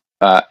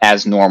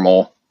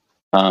normal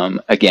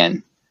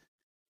again.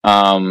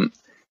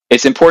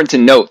 It's important to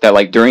note that,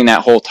 like, during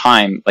that whole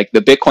time, like,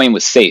 the Bitcoin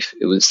was safe.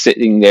 It was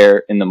sitting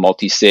there in the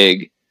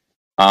multi-sig.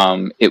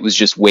 It was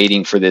just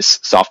waiting for this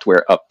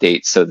software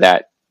update so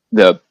that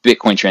the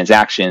Bitcoin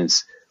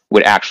transactions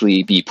would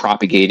actually be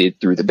propagated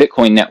through the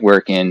Bitcoin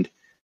network and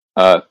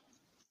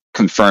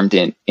confirmed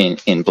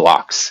in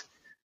blocks.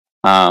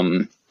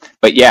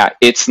 But yeah,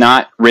 it's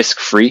not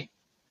risk-free,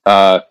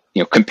 you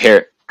know,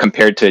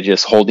 compared to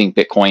just holding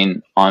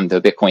Bitcoin on the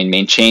Bitcoin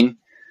main chain.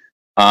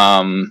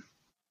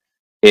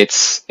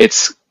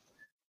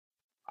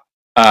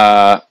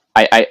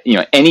 You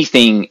know,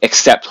 anything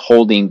except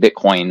holding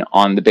Bitcoin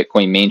on the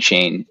Bitcoin main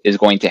chain is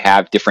going to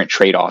have different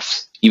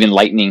trade-offs. Even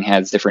Lightning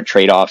has different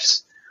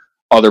trade-offs.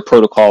 Other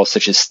protocols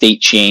such as state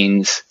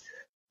chains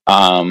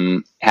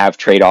have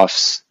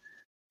trade-offs.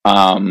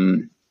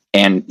 And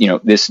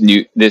this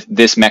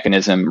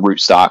mechanism,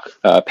 rootstock,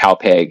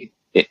 palpeg,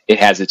 it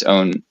has its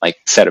own like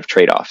set of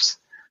trade-offs.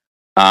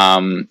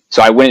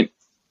 So I wouldn't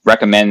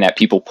recommend that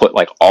people put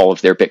like all of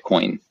their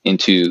Bitcoin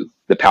into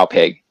the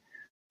palpeg.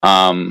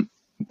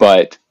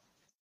 But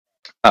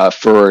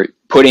for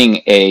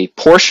putting a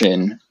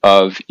portion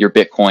of your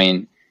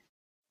Bitcoin,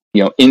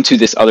 into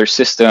this other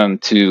system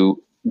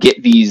to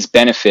get these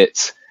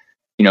benefits,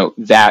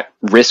 that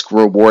risk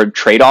reward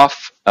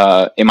trade-off,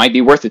 it might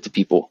be worth it to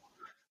people.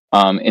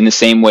 In the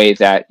same way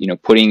that,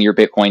 putting your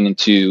Bitcoin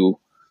into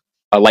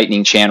a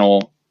Lightning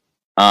channel,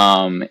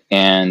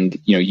 and,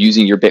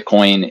 using your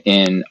Bitcoin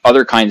in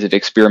other kinds of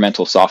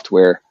experimental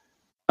software,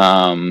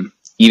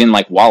 even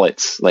like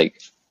wallets,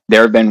 like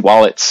there have been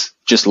wallets,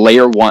 just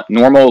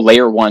normal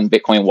layer one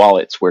Bitcoin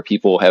wallets where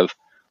people have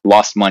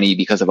lost money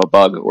because of a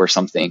bug or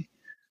something.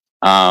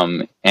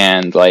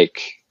 And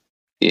like,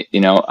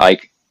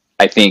 like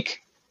I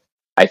think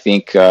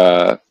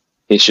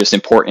it's just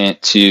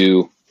important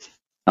to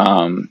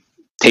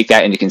take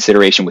that into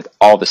consideration with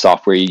all the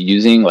software you're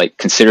using. Like,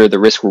 consider the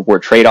risk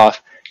reward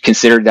trade-off,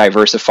 consider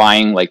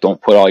diversifying, like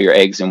don't put all your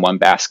eggs in one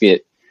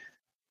basket.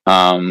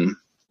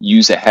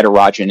 Use a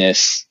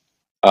heterogeneous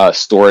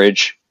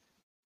storage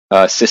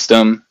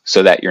system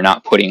so that you're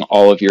not putting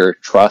all of your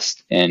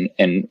trust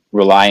and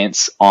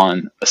reliance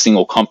on a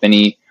single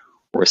company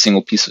or a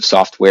single piece of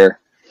software.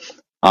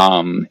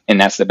 And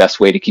that's the best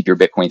way to keep your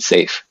Bitcoin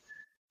safe.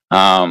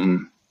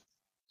 But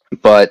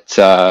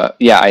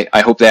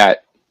I hope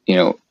that,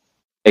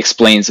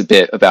 explains a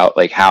bit about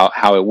like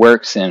how it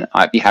works, and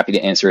I'd be happy to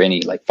answer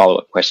any like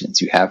follow-up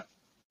questions you have.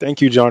 Thank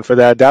you, John, for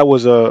that. That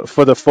was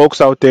for the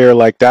folks out there,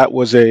 like that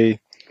was a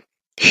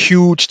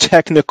huge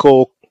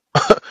technical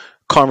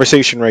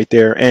conversation right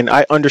there. And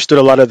I understood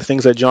a lot of the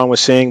things that John was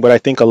saying, but I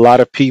think a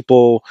lot of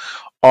people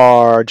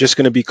are just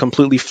going to be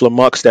completely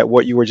flummoxed at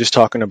what you were just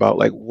talking about.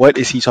 Like, what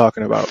is he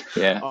talking about?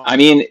 Yeah, I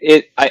mean,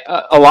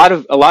 a lot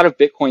of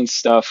Bitcoin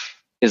stuff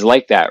is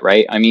like that,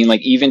 right? I mean, like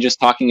even just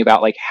talking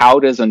about like how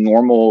does a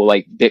normal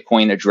like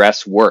Bitcoin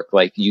address work?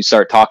 Like you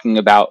start talking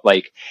about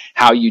like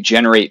how you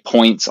generate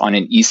points on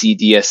an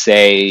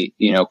ECDSA,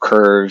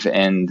 curve,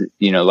 and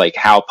like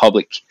how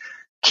public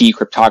key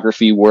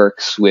cryptography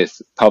works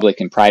with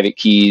public and private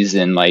keys,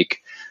 and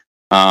like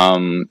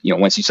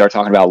once you start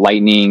talking about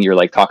Lightning, you're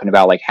like talking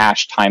about like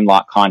hash time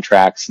lock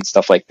contracts and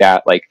stuff like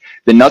that. Like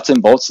the nuts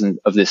and bolts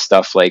of this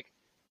stuff, like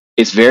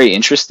it's very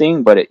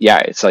interesting, but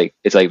it's like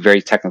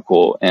very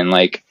technical. And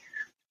like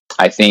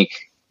I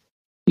think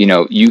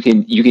you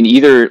can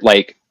either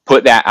like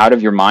put that out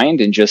of your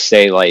mind and just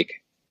say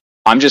like,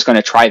 I'm just going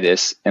to try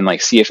this and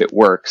like see if it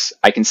works.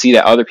 I can see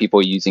that other people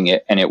are using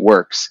it and it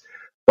works.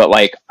 But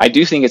like I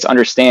do think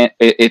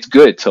it's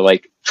good to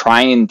like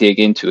try and dig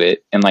into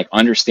it and like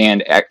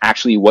understand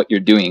actually what you're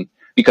doing,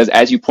 because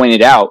as you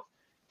pointed out,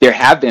 there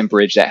have been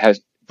bridges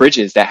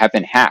that have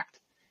been hacked.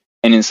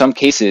 And in some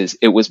cases,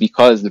 it was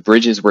because the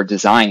bridges were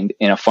designed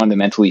in a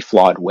fundamentally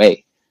flawed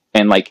way.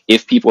 And like,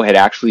 if people had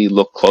actually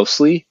looked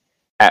closely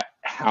at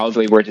how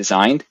they were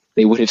designed,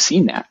 they would have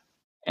seen that.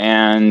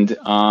 And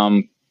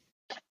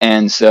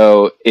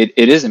so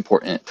it is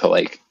important to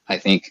like, I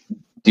think,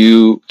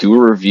 do a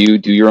review,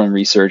 do your own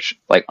research,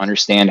 like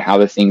understand how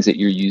the things that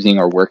you're using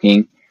are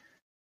working,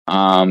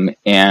 and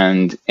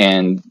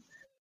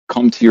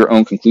come to your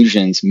own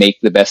conclusions,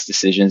 make the best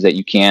decisions that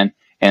you can.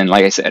 And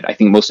like I said, I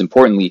think most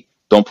importantly,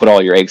 don't put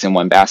all your eggs in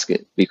one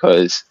basket,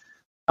 because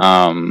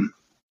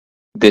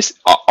this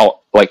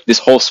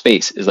whole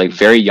space is like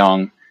very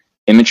young,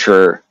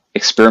 immature,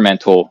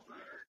 experimental,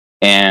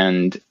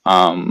 and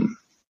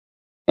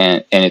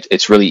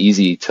it's really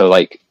easy to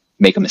like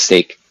make a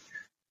mistake.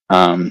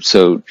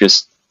 So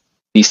just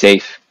be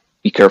safe,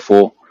 be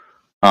careful,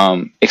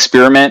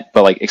 experiment,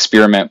 but like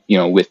experiment,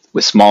 with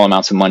small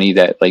amounts of money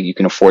that like you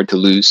can afford to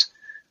lose.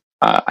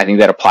 I think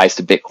that applies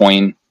to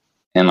Bitcoin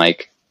and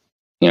like,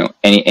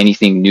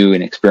 anything new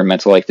and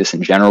experimental like this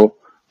in general,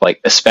 like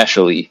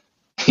especially,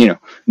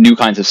 new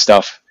kinds of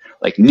stuff,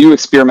 like new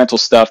experimental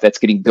stuff that's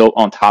getting built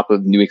on top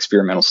of new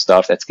experimental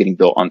stuff that's getting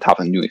built on top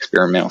of new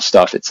experimental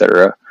stuff,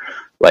 etc.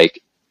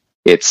 Like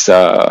it's,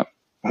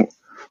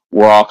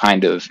 we're all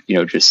kind of,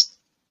 just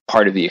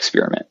part of the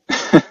experiment.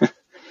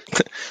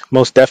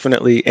 Most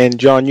definitely. And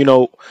John,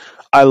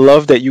 I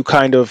love that you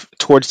kind of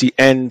towards the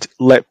end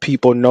let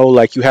people know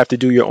like you have to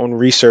do your own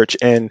research.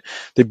 And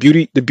the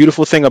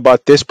beautiful thing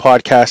about this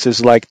podcast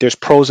is like there's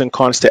pros and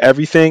cons to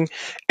everything.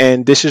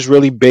 And this is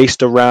really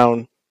based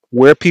around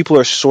where people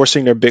are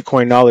sourcing their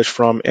Bitcoin knowledge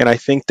from. And I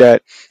think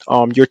that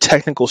your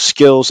technical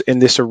skills in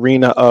this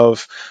arena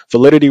of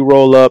validity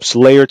rollups,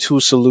 layer 2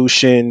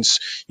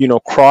 solutions,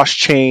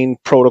 cross-chain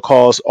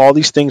protocols, all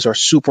these things are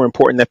super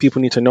important that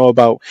people need to know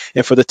about.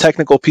 And for the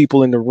technical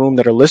people in the room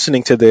that are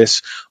listening to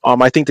this,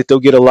 I think that they'll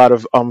get a lot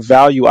of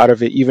value out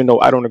of it, even though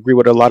I don't agree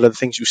with a lot of the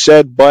things you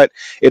said, but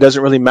it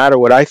doesn't really matter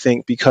what I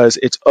think, because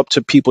it's up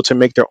to people to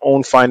make their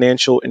own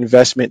financial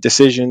investment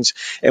decisions.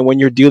 And when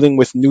you're dealing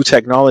with new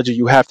technology,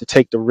 you have to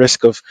take the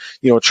risk of,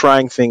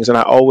 trying things. And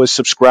I always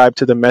subscribe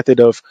to the method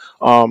of,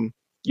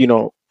 you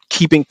know,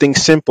 keeping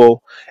things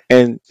simple.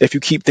 And if you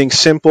keep things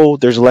simple,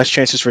 there's less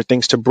chances for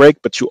things to break,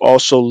 but you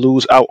also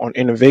lose out on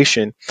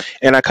innovation.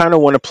 And I kind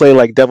of want to play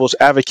like devil's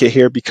advocate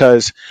here,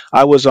 because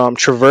I was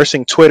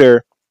traversing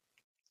Twitter,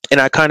 and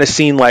I kind of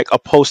seen like a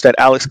post that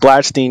Alex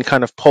Gladstein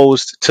kind of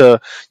posed to,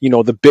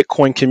 the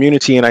Bitcoin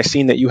community, and I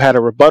seen that you had a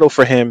rebuttal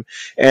for him.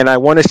 And I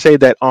want to say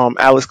that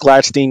Alex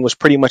Gladstein was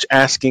pretty much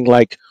asking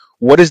like,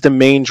 what is the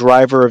main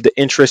driver of the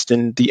interest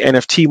in the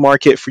NFT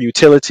market for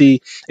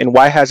utility, and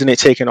why hasn't it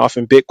taken off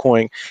in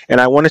Bitcoin? And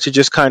I wanted to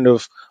just kind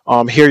of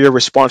hear your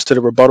response to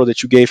the rebuttal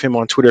that you gave him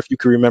on Twitter, if you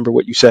can remember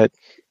what you said.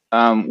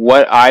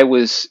 What I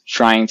was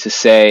trying to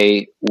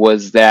say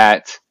was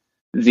that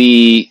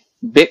the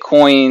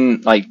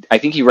Bitcoin, like I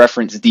think he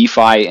referenced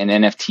DeFi and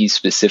NFTs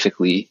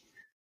specifically,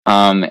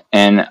 and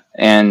I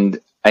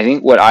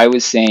think what I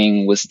was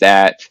saying was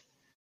that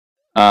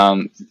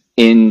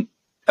in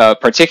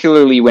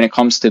particularly when it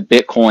comes to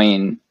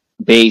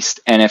Bitcoin-based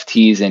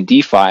NFTs and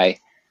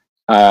DeFi,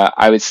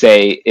 I would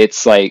say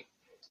it's like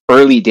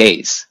early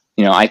days.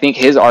 I think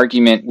his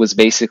argument was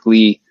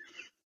basically,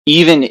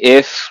 even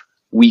if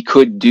we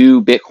could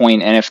do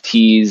Bitcoin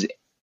NFTs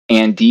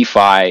and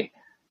DeFi,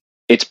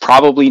 it's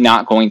probably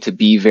not going to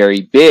be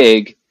very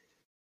big,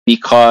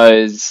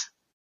 because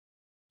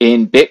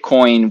in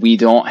Bitcoin, we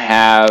don't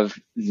have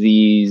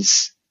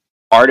these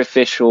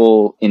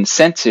artificial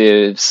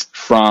incentives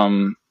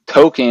from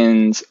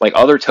tokens, like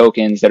other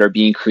tokens that are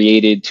being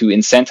created to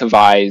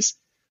incentivize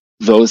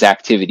those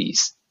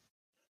activities.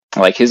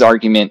 Like his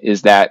argument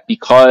is that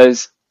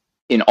because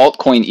in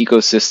altcoin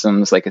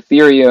ecosystems like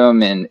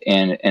Ethereum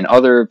and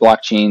other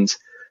blockchains,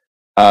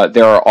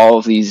 there are all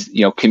of these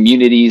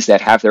communities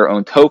that have their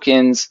own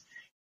tokens,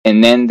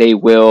 and then they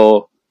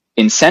will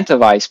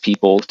incentivize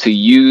people to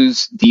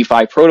use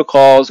DeFi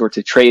protocols or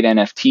to trade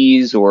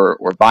NFTs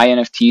or buy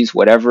NFTs,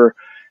 whatever,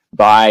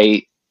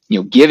 by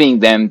giving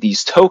them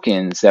these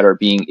tokens that are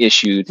being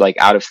issued like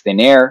out of thin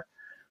air,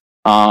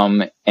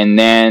 and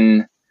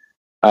then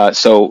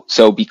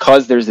so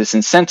because there's this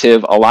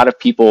incentive, a lot of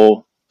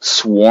people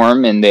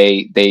swarm and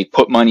they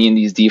put money in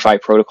these DeFi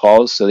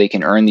protocols so they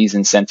can earn these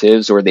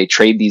incentives, or they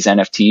trade these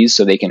NFTs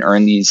so they can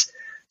earn these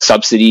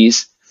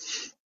subsidies.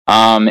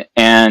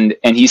 And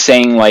he's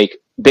saying like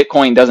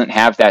Bitcoin doesn't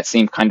have that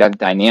same kind of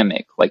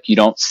dynamic. Like you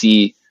don't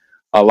see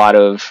a lot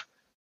of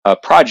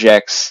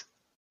projects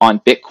on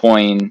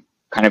Bitcoin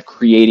kind of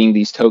creating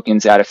these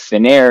tokens out of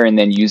thin air and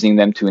then using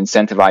them to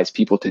incentivize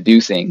people to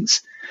do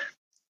things.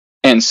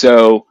 And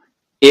so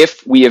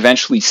if we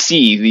eventually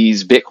see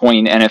these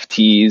Bitcoin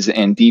NFTs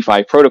and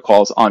DeFi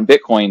protocols on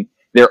Bitcoin,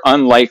 they're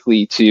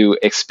unlikely to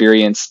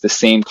experience the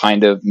same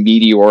kind of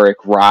meteoric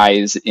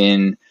rise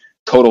in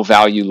total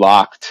value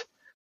locked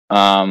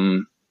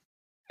and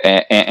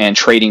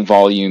trading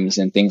volumes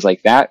and things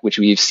like that, which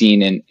we've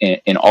seen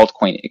in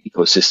altcoin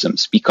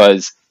ecosystems,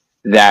 because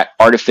that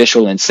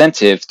artificial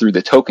incentive through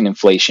the token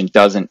inflation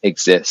doesn't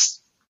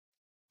exist.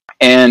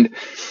 And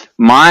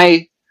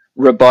my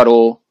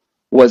rebuttal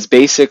was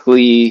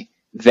basically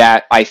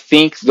that I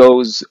think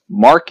those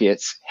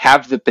markets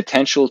have the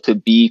potential to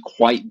be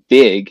quite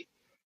big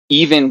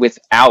even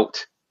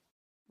without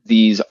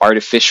these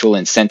artificial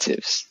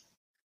incentives.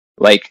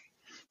 Like,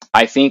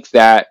 I think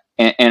that,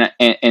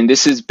 and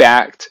this is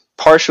backed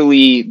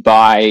partially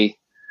by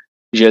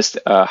just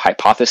a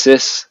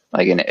hypothesis,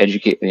 like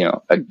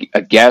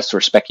a guess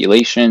or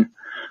speculation,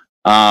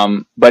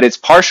 but it's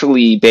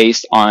partially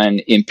based on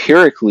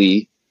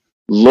empirically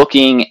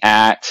looking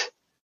at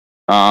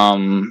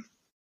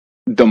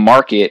the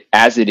market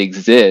as it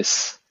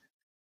exists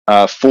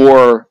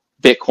for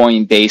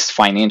Bitcoin-based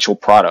financial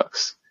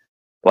products.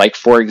 Like,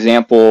 for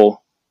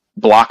example,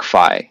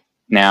 BlockFi.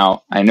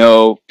 Now, I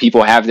know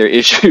people have their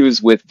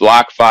issues with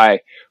BlockFi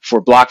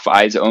for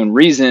BlockFi's own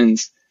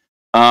reasons,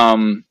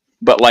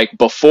 but like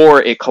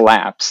before it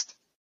collapsed,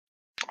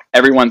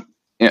 everyone,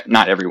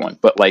 not everyone,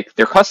 but like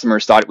their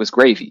customers thought it was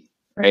gravy,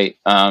 right?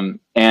 And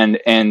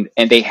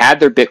they had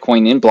their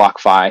Bitcoin in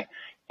BlockFi,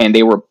 and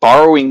they were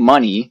borrowing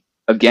money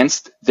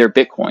against their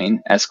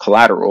Bitcoin as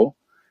collateral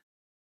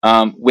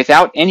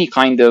without any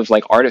kind of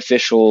like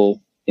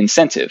artificial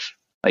incentive.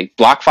 Like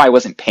BlockFi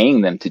wasn't paying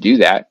them to do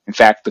that. In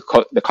fact,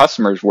 the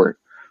customers were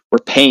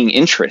paying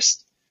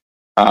interest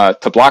to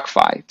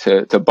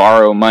BlockFi to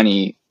borrow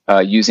money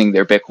using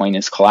their Bitcoin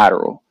as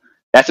collateral.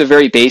 That's a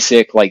very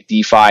basic like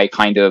DeFi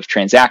kind of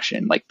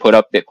transaction. Like put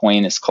up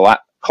Bitcoin as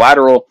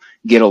collateral,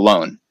 get a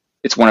loan.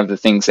 It's one of the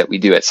things that we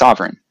do at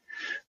Sovryn.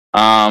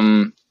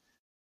 But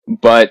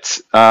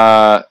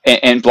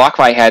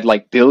BlockFi had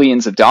like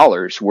billions of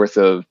dollars worth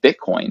of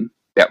Bitcoin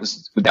that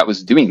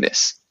was doing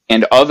this,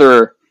 and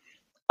other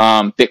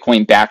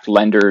Bitcoin-backed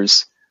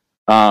lenders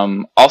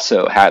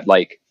also had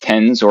like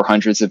tens or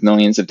hundreds of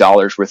millions of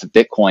dollars worth of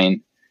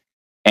Bitcoin,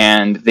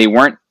 and they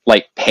weren't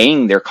like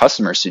paying their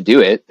customers to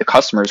do it. The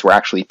customers were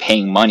actually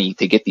paying money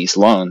to get these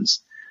loans,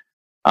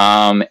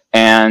 and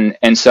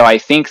so I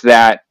think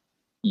that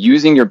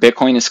using your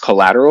Bitcoin as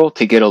collateral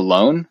to get a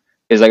loan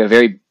is like a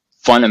very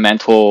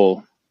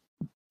fundamental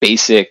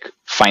basic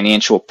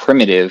financial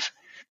primitive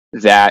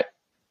that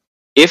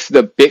if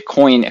the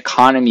Bitcoin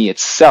economy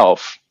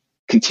itself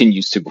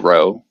continues to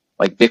grow,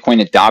 like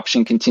Bitcoin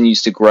adoption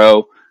continues to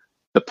grow,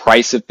 the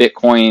price of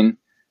Bitcoin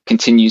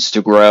continues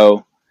to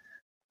grow,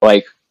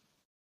 like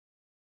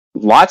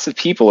lots of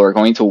people are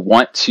going to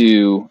want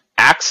to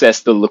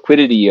access the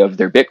liquidity of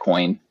their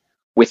Bitcoin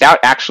without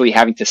actually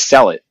having to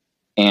sell it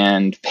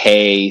and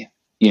pay,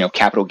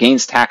 capital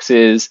gains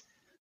taxes,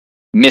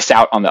 miss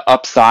out on the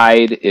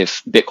upside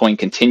if Bitcoin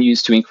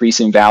continues to increase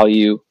in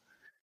value.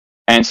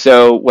 And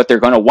so what they're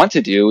going to want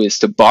to do is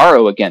to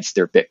borrow against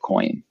their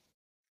Bitcoin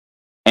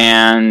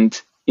and,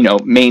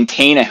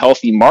 maintain a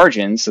healthy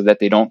margin so that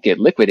they don't get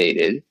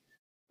liquidated.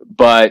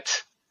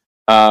 But,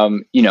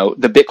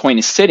 the Bitcoin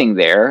is sitting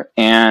there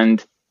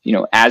and,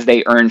 as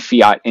they earn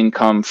fiat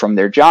income from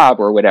their job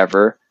or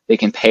whatever, they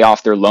can pay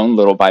off their loan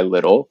little by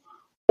little.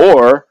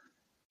 Or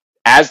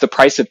as the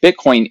price of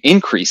Bitcoin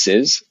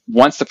increases,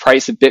 once the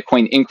price of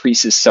Bitcoin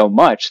increases so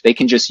much, they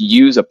can just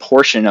use a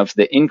portion of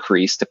the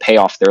increase to pay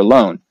off their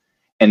loan.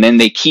 And then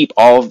they keep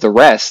all of the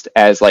rest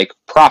as like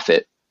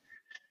profit.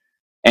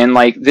 And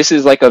like, this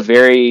is like a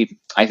very,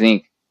 I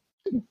think,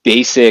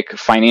 basic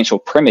financial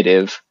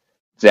primitive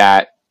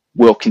that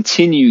will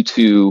continue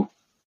to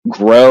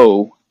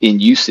grow in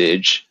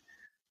usage,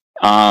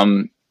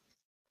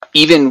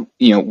 even,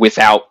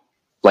 without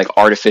like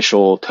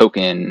artificial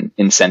token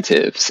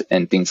incentives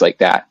and things like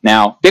that.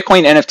 Now,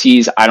 Bitcoin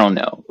NFTs, I don't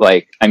know.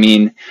 I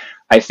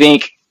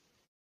think,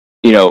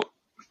 the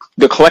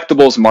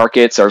collectibles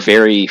markets are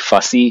very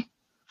fussy.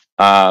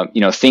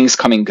 Things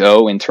come and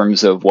go in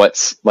terms of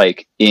what's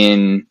like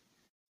in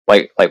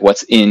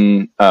what's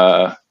in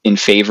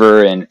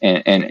favor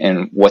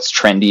and what's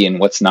trendy and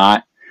what's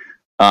not.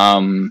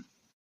 Will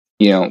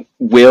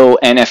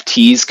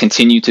NFTs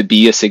continue to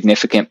be a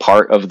significant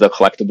part of the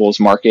collectibles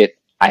market?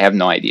 I have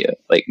no idea.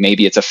 Like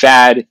maybe it's a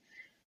fad,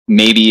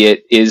 maybe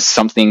it is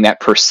something that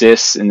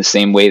persists in the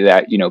same way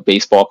that,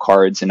 baseball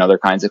cards and other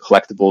kinds of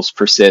collectibles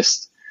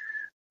persist.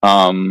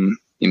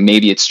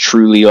 Maybe it's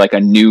truly like a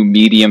new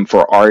medium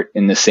for art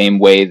in the same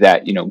way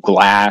that,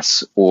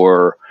 glass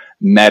or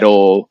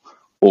metal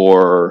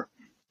or,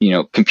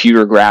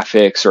 computer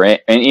graphics or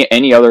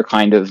any other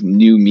kind of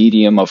new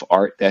medium of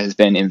art that has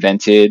been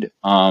invented,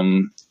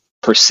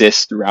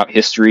 persists throughout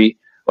history.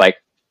 Like,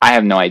 I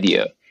have no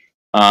idea.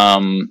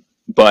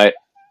 But,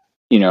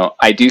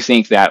 I do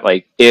think that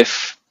like,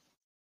 if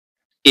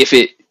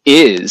it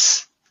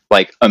is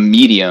like a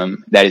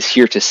medium that is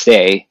here to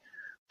stay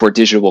for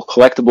digital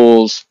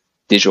collectibles,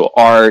 digital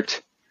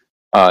art,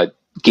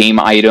 game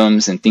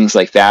items, and things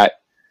like that,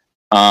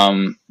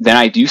 then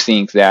I do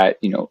think that,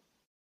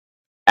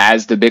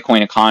 as the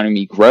Bitcoin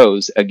economy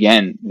grows,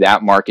 again,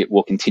 that market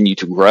will continue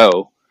to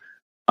grow.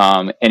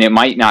 And it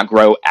might not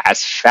grow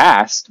as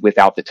fast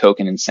without the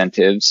token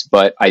incentives,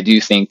 but I do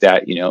think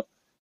that,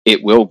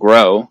 it will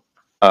grow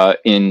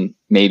in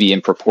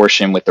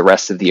proportion with the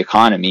rest of the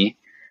economy.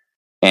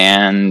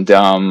 But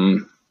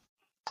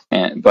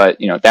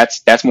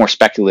that's more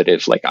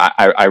speculative. Like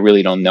I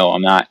really don't know.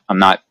 I'm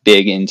not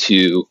big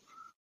into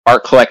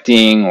art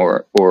collecting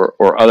or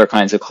other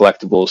kinds of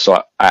collectibles,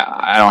 so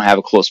I don't have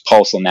a close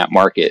pulse on that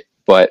market.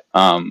 But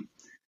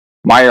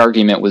my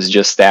argument was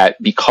just that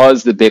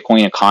because the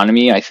Bitcoin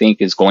economy, I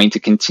think, is going to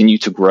continue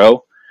to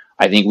grow,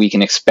 I think we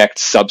can expect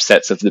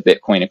subsets of the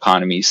Bitcoin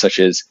economy, such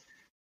as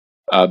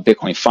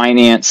Bitcoin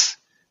finance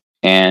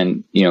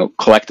and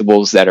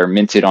collectibles that are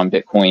minted on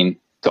Bitcoin,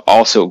 to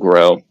also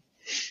grow.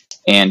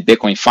 And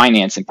Bitcoin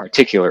finance in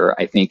particular,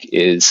 I think,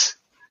 is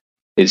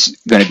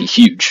going to be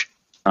huge.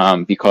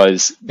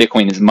 Because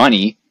Bitcoin is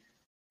money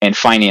and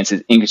finance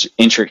is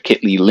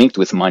intricately linked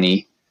with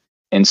money.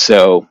 And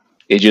so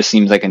it just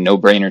seems like a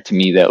no-brainer to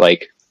me that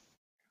like,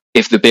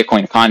 if the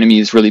Bitcoin economy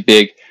is really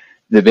big,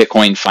 the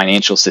Bitcoin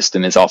financial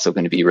system is also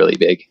going to be really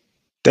big.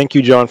 Thank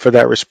you, John, for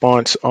that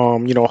response.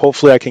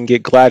 Hopefully I can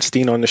get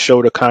Gladstein on the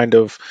show to kind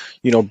of,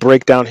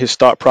 break down his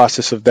thought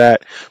process of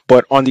that.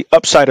 But on the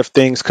upside of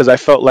things, because I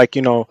felt like,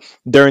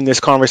 during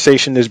this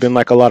conversation, there's been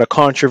like a lot of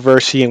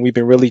controversy and we've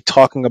been really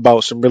talking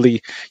about some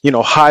really,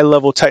 high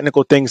level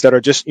technical things that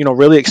are just,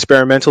 really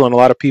experimental, and a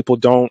lot of people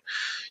don't.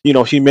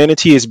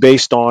 Humanity is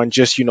based on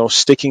just,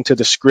 sticking to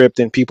the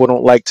script, and people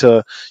don't like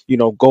to,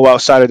 go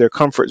outside of their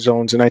comfort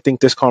zones. And I think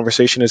this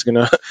conversation is going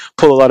to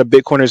pull a lot of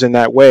Bitcoiners in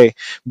that way.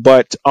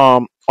 But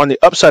on the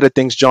upside of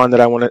things, John,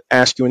 that I want to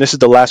ask you, and this is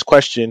the last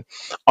question,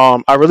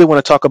 I really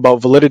want to talk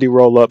about validity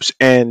rollups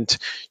and,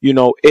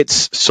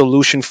 its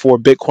solution for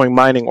Bitcoin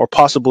mining, or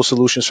possible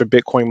solutions for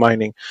Bitcoin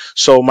mining.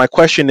 So my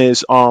question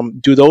is,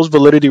 do those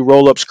validity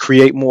rollups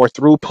create more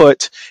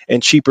throughput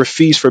and cheaper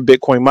fees for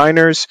Bitcoin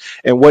miners?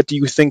 And what do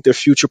you think the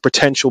future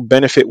potential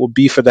benefit will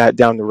be for that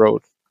down the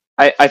road?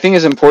 I think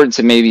it's important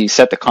to maybe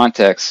set the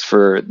context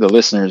for the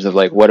listeners of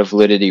like what a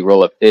validity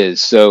rollup is.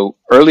 So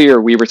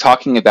earlier we were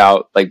talking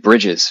about like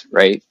bridges,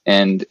 right?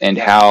 And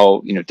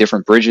how,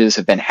 different bridges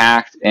have been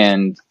hacked.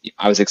 And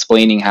I was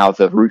explaining how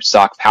the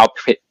rootstock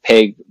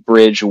peg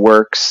bridge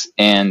works.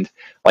 And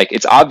like,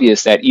 it's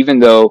obvious that even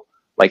though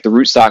like the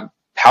rootstock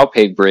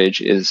peg bridge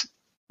is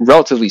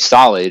relatively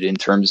solid in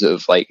terms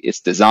of like its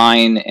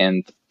design,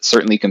 and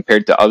certainly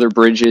compared to other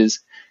bridges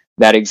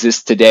that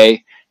exist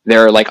today,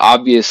 there are like,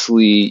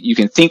 obviously you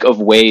can think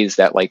of ways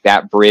that like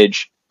that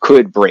bridge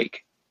could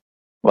break.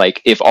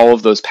 Like if all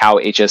of those POW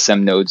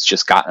HSM nodes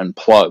just got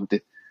unplugged,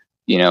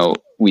 you know,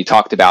 we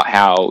talked about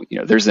how, you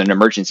know, there's an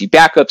emergency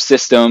backup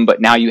system, but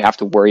now you have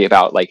to worry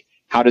about like,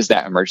 how does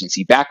that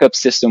emergency backup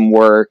system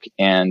work?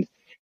 And,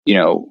 you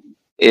know,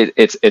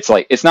 it's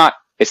like, it's not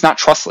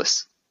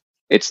trustless.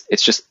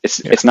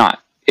 It's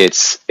not.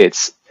 It's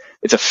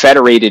a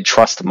federated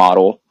trust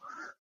model,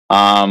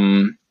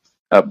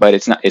 but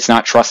it's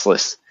not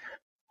trustless.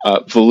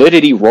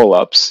 Validity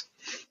rollups,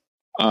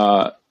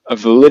 a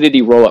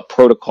validity rollup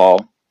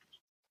protocol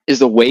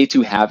is a way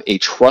to have a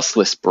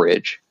trustless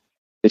bridge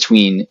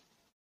between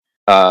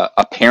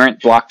a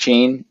parent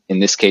blockchain, in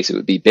this case it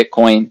would be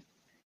Bitcoin,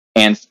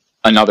 and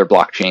another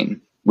blockchain,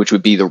 which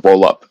would be the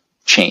rollup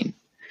chain.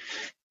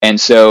 And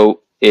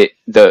so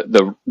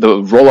the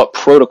rollup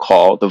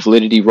protocol, the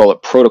validity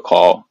rollup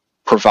protocol,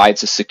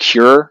 provides a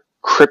secure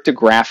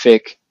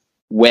cryptographic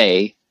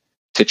way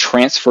to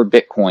transfer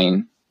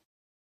Bitcoin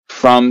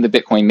from the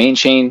Bitcoin main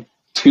chain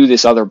to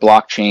this other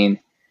blockchain,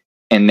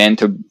 and then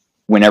to,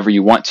 whenever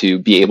you want to,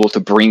 be able to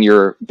bring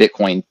your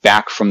Bitcoin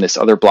back from this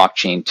other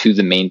blockchain to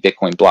the main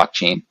Bitcoin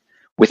blockchain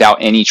without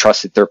any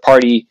trusted third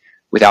party,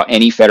 without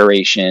any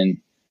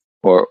federation,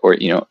 or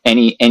you know,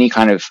 any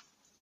kind of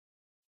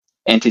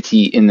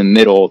entity in the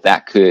middle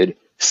that could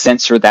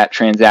censor that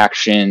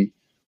transaction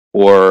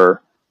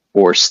or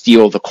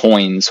steal the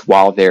coins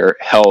while they're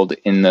held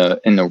in the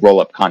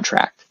rollup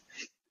contract.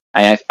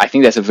 And I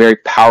think that's a very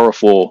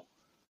powerful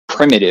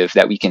primitive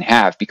that we can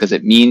have, because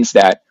it means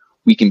that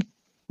we can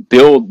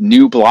build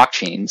new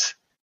blockchains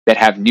that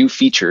have new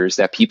features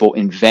that people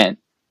invent,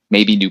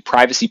 maybe new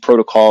privacy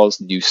protocols,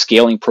 new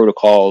scaling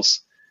protocols,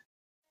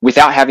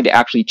 without having to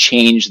actually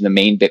change the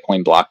main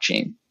Bitcoin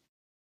blockchain.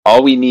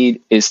 All we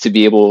need is to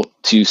be able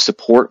to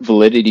support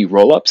validity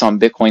rollups on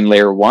Bitcoin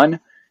layer 1,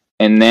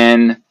 and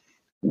then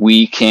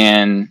we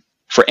can,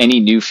 for any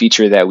new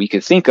feature that we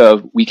could think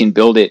of, we can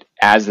build it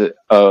as a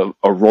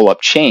rollup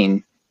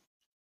chain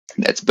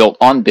that's built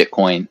on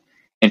Bitcoin,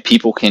 and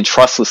people can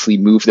trustlessly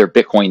move their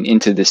Bitcoin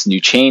into this new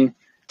chain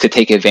to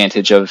take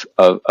advantage of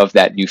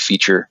that new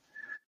feature.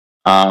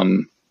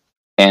 And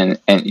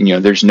you know,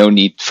 there's no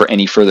need for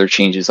any further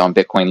changes on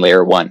Bitcoin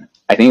layer 1.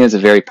 I think that's a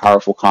very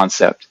powerful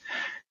concept.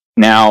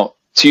 Now,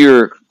 to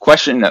your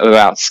question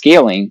about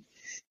scaling,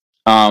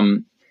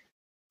 you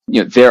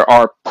know, there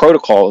are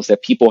protocols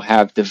that people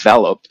have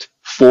developed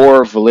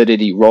for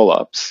validity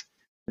rollups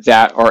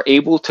that are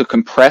able to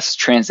compress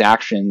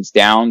transactions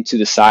down to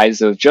the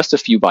size of just a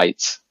few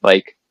bytes,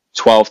 like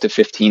 12 to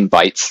 15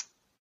 bytes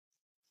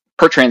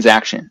per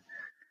transaction.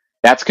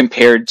 That's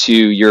compared to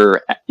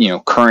your, you know,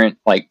 current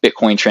like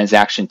Bitcoin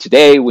transaction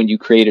today. When you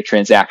create a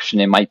transaction,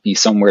 it might be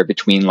somewhere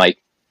between like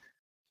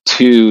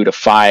 2 to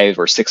 5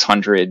 or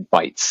 600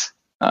 bytes.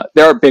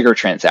 There are bigger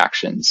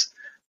transactions,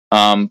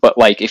 but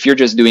like if you're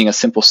just doing a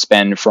simple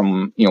spend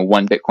from, you know,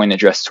 one Bitcoin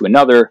address to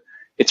another,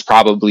 it's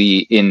probably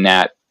in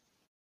that,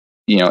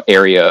 you know,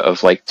 area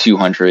of like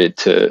 200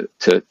 to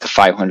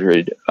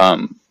 500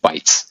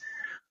 bytes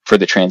for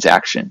the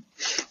transaction.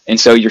 And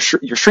so you're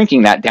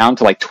shrinking that down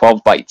to like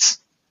 12 bytes,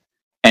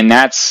 and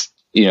that's,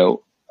 you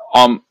know,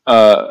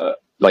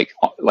 like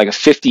a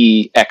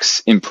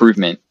 50x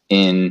improvement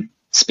in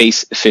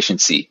space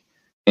efficiency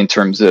in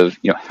terms of,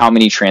 you know, how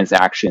many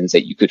transactions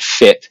that you could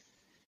fit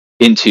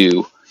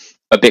into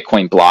a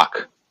Bitcoin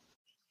block.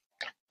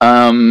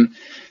 And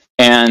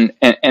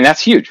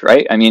that's huge,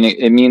 right? I mean,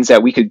 it means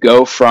that we could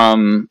go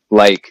from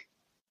like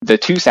the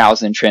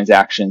 2,000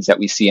 transactions that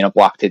we see in a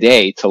block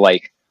today to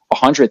like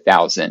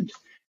 100,000.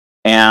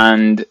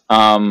 And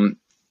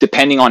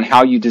depending on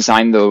how you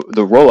design the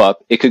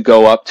rollup, it could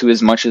go up to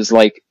as much as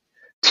like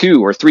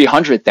 200,000 or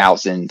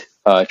 300,000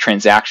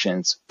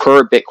 transactions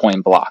per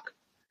Bitcoin block,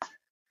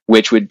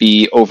 which would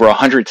be over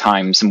 100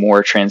 times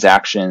more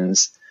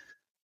transactions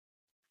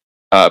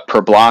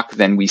per block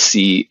than we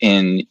see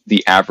in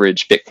the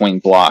average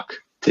Bitcoin block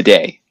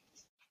today.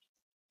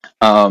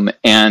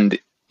 And,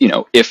 you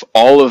know, if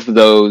all of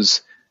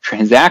those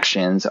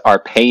transactions are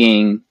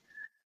paying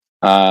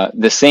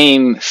the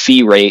same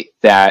fee rate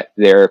that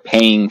they're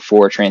paying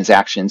for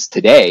transactions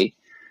today,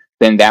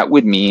 then that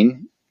would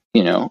mean,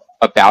 you know,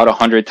 about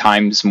 100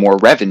 times more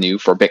revenue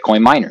for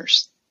Bitcoin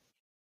miners,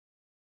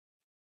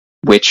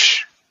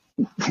 which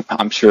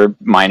I'm sure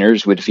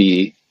miners would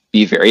be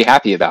very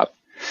happy about.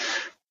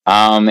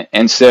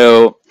 And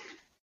so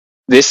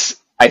this,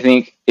 I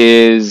think,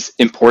 is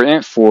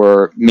important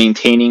for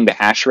maintaining the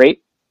hash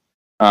rate,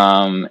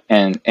 and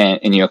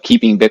you know,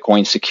 keeping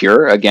Bitcoin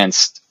secure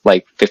against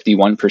like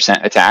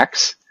 51%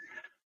 attacks.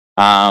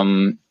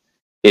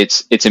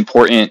 It's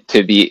important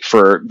to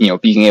for you know,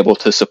 being able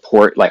to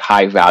support like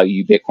high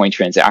value Bitcoin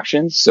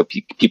transactions, so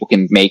people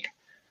can make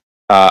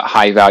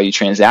high value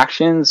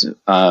transactions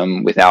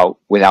without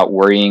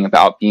worrying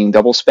about being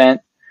double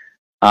spent.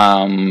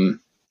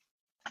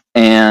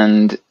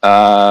 And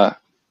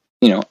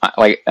you know,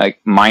 like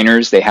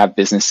miners, they have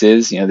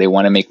businesses, you know, they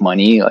want to make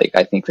money. Like,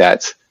 I think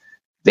that's,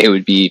 they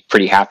would be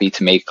pretty happy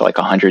to make like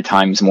 100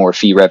 times more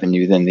fee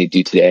revenue than they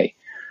do today.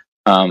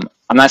 I'm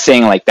not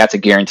saying like that's a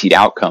guaranteed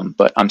outcome,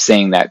 but I'm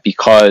saying that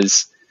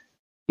because,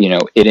 you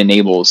know, it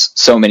enables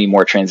so many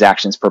more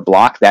transactions per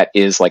block, that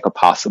is like a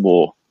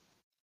possible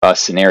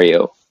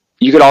scenario.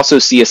 You could also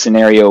see a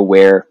scenario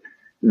where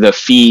the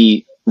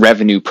fee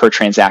revenue per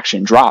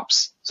transaction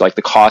drops. So like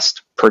the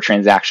cost per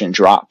transaction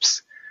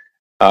drops.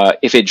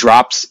 If it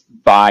drops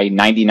by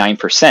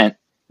 99%,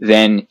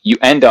 then you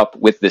end up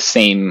with the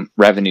same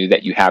revenue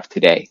that you have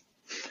today.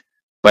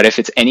 But if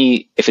it's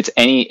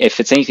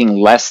anything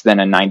less than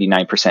a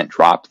 99%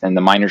 drop, then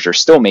the miners are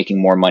still making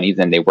more money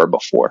than they were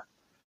before.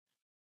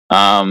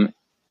 And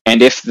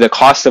if the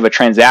cost of a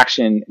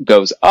transaction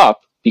goes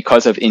up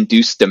because of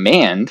induced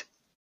demand,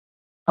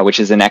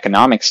 which is an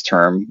economics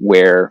term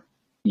where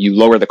you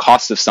lower the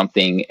cost of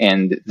something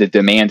and the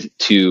demand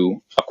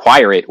to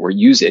acquire it or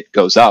use it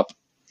goes up.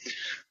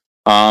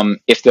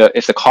 If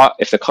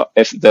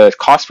the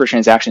cost per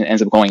transaction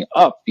ends up going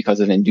up because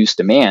of induced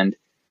demand,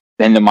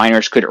 then the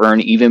miners could earn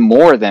even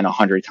more than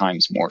 100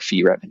 times more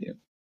fee revenue.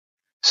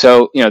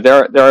 So, you know,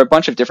 there are a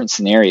bunch of different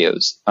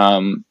scenarios,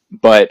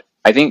 but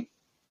I think,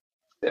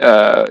 you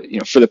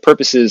know, for the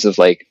purposes of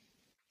like,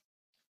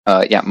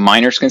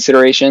 miners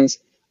considerations,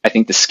 I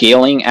think the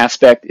scaling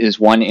aspect is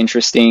one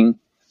interesting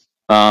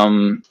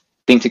thing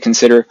to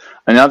consider.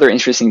 Another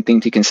interesting thing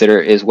to consider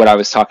is what I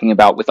was talking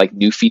about with like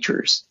new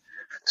features.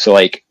 So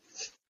like,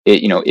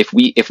 you know, if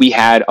we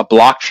had a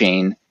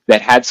blockchain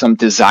that had some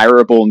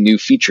desirable new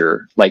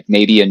feature, like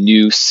maybe a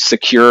new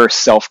secure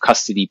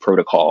self-custody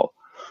protocol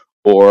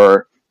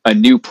or a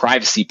new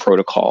privacy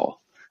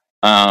protocol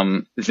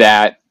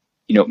that,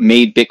 you know,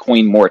 made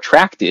Bitcoin more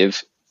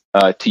attractive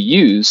to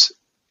use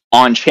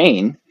on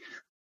chain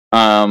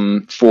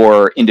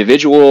for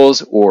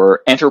individuals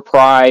or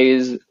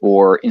enterprise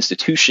or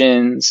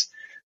institutions,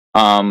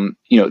 you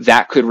know,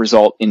 that could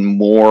result in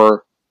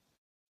more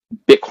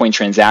Bitcoin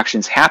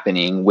transactions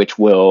happening, which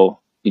will,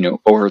 you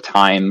know, over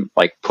time,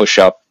 like push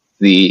up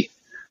the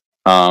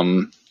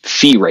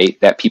fee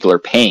rate that people are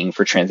paying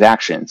for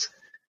transactions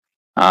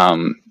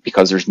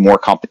because there's more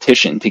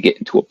competition to get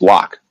into a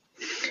block.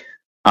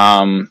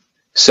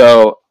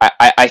 So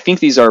I think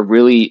these are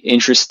really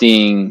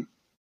interesting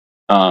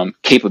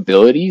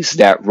capabilities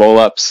that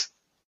rollups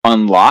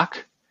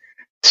unlock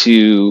to,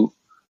 you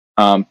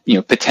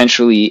know,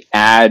 potentially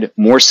add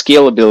more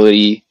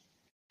scalability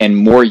and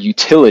more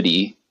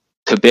utility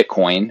to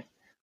Bitcoin,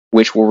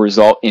 which will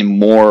result in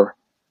more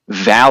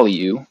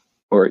value,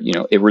 or, you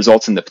know, it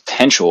results in the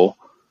potential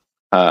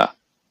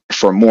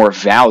for more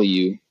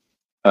value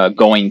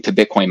going to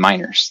Bitcoin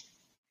miners.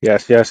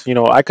 Yes, yes. You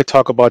know, I could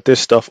talk about this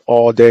stuff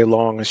all day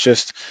long. It's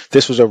just,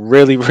 this was a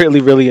really,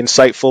 really, really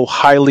insightful,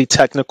 highly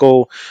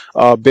technical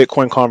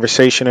Bitcoin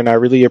conversation. And I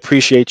really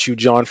appreciate you,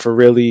 John, for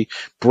really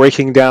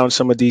breaking down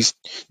some of these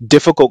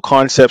difficult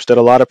concepts that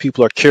a lot of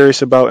people are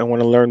curious about and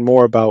want to learn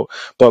more about.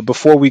 But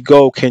before we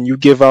go, can you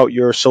give out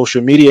your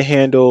social media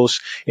handles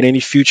and any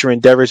future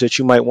endeavors that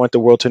you might want the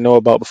world to know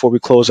about before we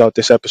close out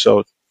this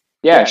episode?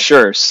 Yeah,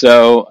 sure.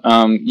 So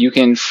you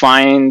can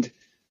find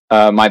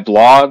my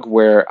blog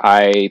where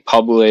I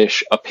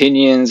publish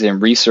opinions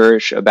and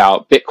research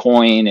about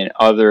Bitcoin and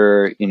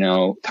other, you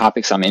know,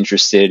 topics I'm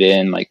interested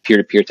in, like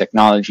peer-to-peer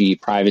technology,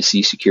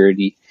 privacy,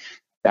 security,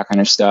 that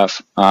kind of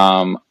stuff,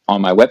 on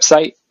my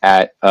website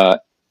at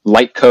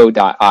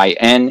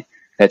lightco.in.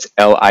 That's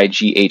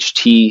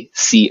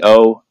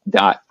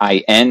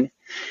lightco.in.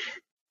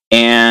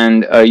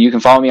 And you can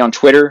follow me on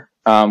Twitter,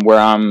 where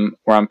I'm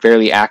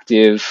fairly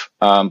active,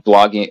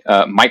 blogging,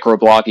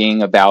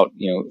 microblogging about,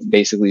 you know,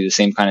 basically the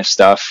same kind of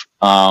stuff,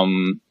 but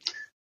on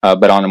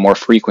a more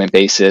frequent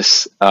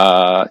basis.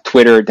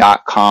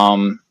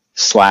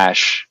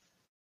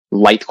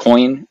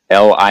 Twitter.com/Litecoin,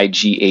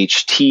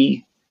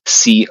 LIGHTCOIN,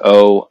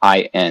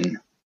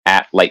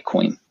 at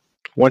Litecoin.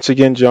 Once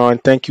again, John,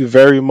 thank you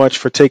very much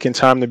for taking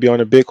time to be on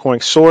the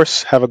Bitcoin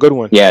Source. Have a good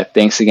one. Yeah,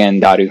 thanks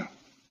again, Dadu.